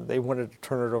over, and they wanted to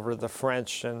turn it over to the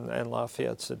French, and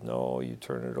Lafayette said, no, you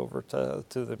turn it over to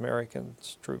the American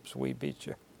troops. We beat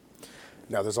you.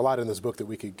 Now, there's a lot in this book that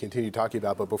we could continue talking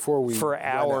about, but before we for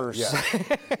hours.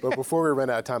 But before we run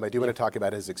out of time, I do want to talk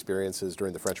about his experiences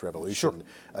during the French Revolution.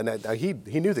 Sure. Now, he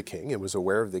knew the king and was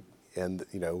aware of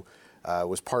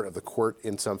was part of the court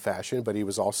in some fashion, but he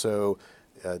was also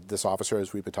this officer,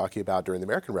 as we've been talking about, during the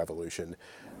American Revolution.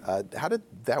 How did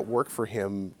that work for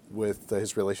him with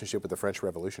his relationship with the French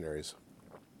revolutionaries?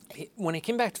 When he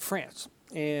came back to France,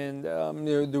 and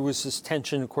there was this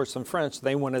tension, of course, in France.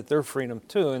 They wanted their freedom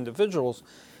too, individuals,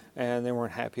 and they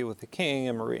weren't happy with the king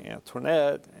and Marie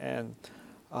Antoinette. And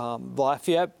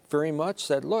Lafayette very much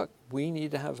said, look, we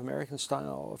need to have American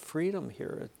style of freedom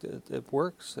here. It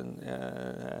works,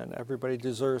 and everybody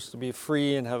deserves to be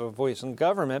free and have a voice in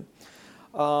government,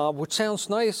 which sounds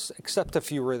nice, except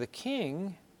if you were the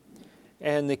king.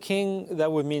 And the king,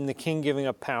 that would mean the king giving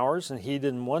up powers, and he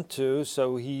didn't want to,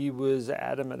 so he was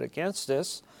adamant against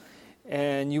this.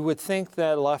 And you would think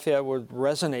that Lafayette would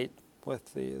resonate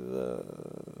with the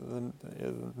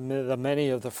many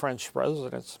of the French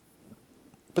residents.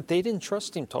 But they didn't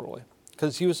trust him totally,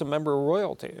 because he was a member of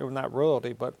royalty, or not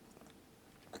royalty, but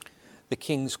the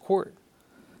king's court.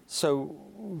 So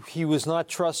he was not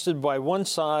trusted by one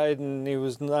side, and he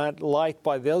was not liked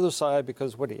by the other side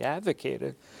because what he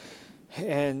advocated.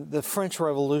 And the French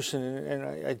Revolution,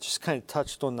 and I just kind of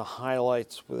touched on the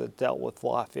highlights that dealt with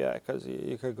Lafayette, because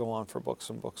you could go on for books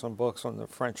and books and books on the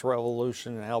French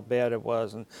Revolution and how bad it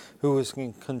was and who was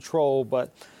in control.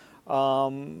 But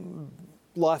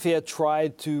Lafayette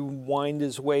tried to wind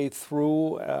his way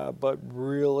through, but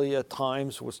really at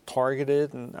times was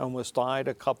targeted and almost died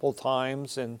a couple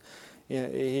times. And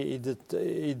he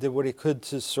did what he could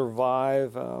to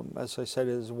survive. As I said,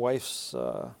 his wife's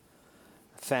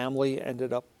family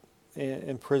ended up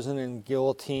in prison and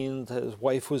guillotined. His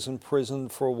wife was in prison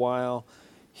for a while.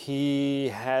 He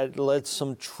had led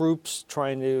some troops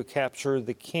trying to capture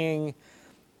the king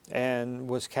and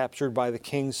was captured by the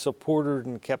king's supporters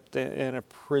and kept in a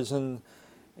prison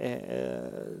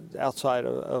outside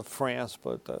of France,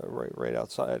 but right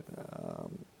outside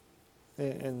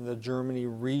in the Germany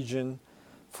region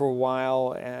for a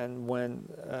while. And when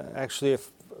actually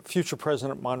future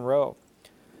President Monroe,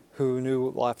 who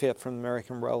knew Lafayette from the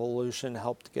American Revolution,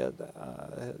 helped get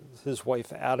his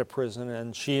wife out of prison,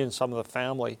 and she and some of the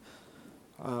family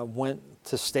went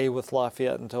to stay with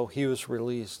Lafayette until he was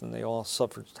released, and they all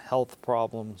suffered health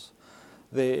problems.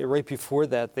 Right before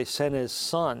that, they sent his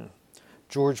son,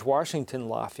 George Washington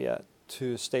Lafayette,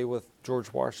 to stay with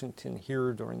George Washington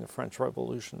here during the French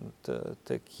Revolution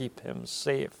to keep him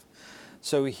safe.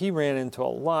 So he ran into a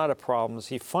lot of problems.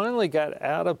 He finally got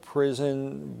out of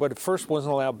prison, but at first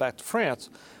wasn't allowed back to France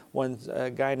when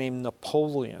a guy named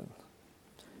Napoleon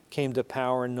came to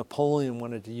power, and Napoleon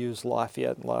wanted to use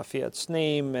Lafayette and Lafayette's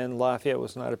name, and Lafayette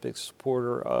was not a big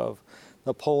supporter of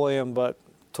Napoleon, but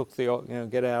took the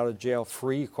get out of jail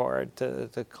free card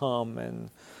to come,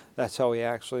 and that's how he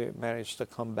actually managed to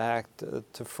come back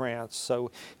to France.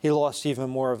 So he lost even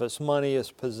more of his money,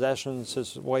 his possessions.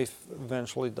 His wife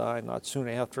eventually died not soon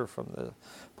after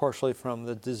partially from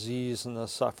the disease and the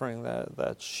suffering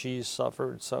that she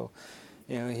suffered. So,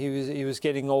 he was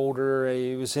getting older.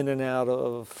 He was in and out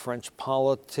of French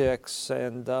politics,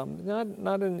 and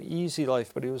not an easy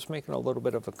life, but he was making a little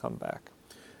bit of a comeback.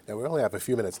 Now, we only have a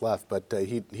few minutes left, but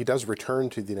he does return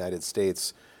to the United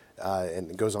States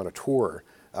and goes on a tour.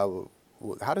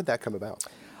 How did that come about?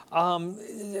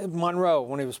 Monroe,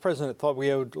 when he was president, thought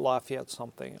we owed Lafayette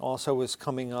something. Also was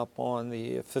coming up on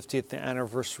the 50th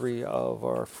anniversary of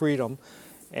our freedom.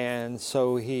 And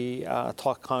so he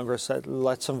talked Congress that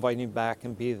let's invite him back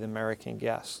and be the American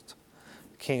guest.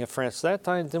 The King of France at that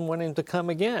time didn't want him to come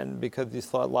again because he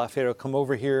thought Lafayette would come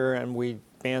over here and we'd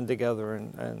band together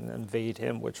and invade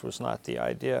him, which was not the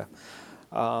idea.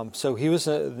 So he was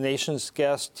a nation's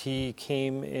guest. He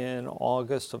came in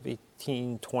August of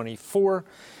 1824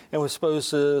 and was supposed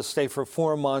to stay for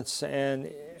 4 months.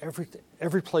 And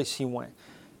every place he went,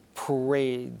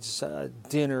 parades,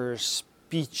 dinners,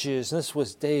 speeches, and this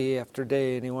was day after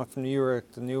day. And he went from New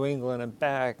York to New England and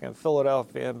back, and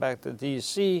Philadelphia and back to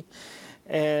D.C.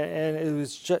 And it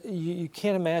was just, you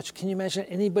can't imagine, can you imagine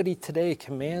anybody today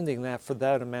commanding that for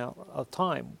that amount of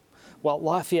time? Well,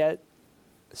 Lafayette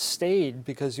stayed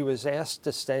because he was asked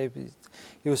to stay.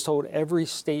 He was told every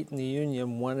state in the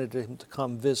Union wanted him to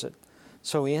come visit.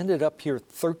 So he ended up here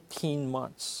 13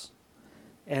 months.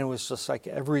 And it was just like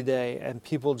every day, and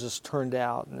people just turned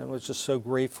out, and it was just so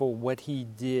grateful what he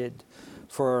did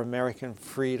for our American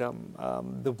freedom.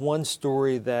 The one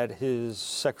story that his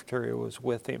secretary was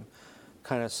with him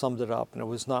kind of summed it up, and it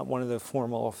was not one of the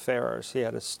formal affairs. He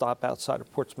had to stop outside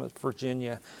of Portsmouth,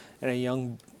 Virginia, and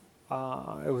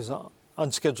it was an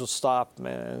unscheduled stop,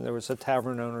 and there was a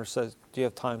tavern owner who said, "Do you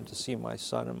have time to see my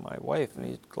son and my wife?"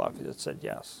 And Lafayette said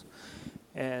yes.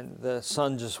 And the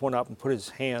son just went up and put his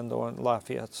hand on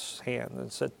Lafayette's hand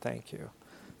and said, "Thank you.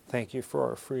 Thank you for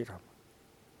our freedom."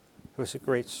 It was a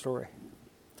great story.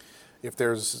 If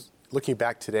there's, looking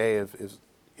back today,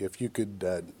 if you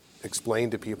could explain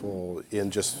to people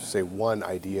in just, say, one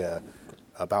idea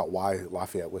about why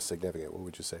Lafayette was significant, what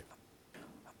would you say?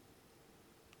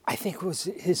 I think it was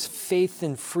his faith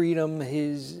in freedom,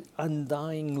 his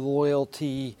undying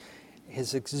loyalty,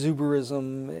 his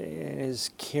exuberism, and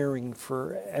his caring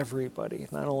for everybody,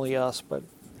 not only us, but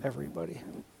everybody.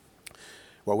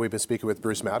 Well, we've been speaking with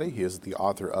Bruce Mouty. He is the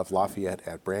author of Lafayette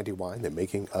at Brandywine, The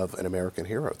Making of an American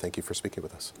Hero. Thank you for speaking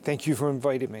with us. Thank you for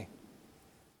inviting me.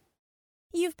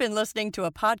 You've been listening to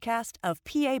a podcast of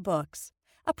PA Books,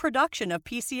 a production of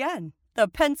PCN, the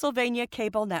Pennsylvania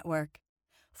Cable Network.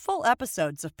 Full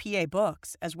episodes of PA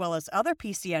Books, as well as other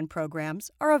PCN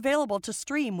programs, are available to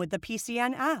stream with the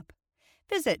PCN app.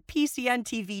 Visit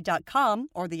PCNTV.com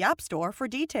or the App Store for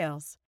details.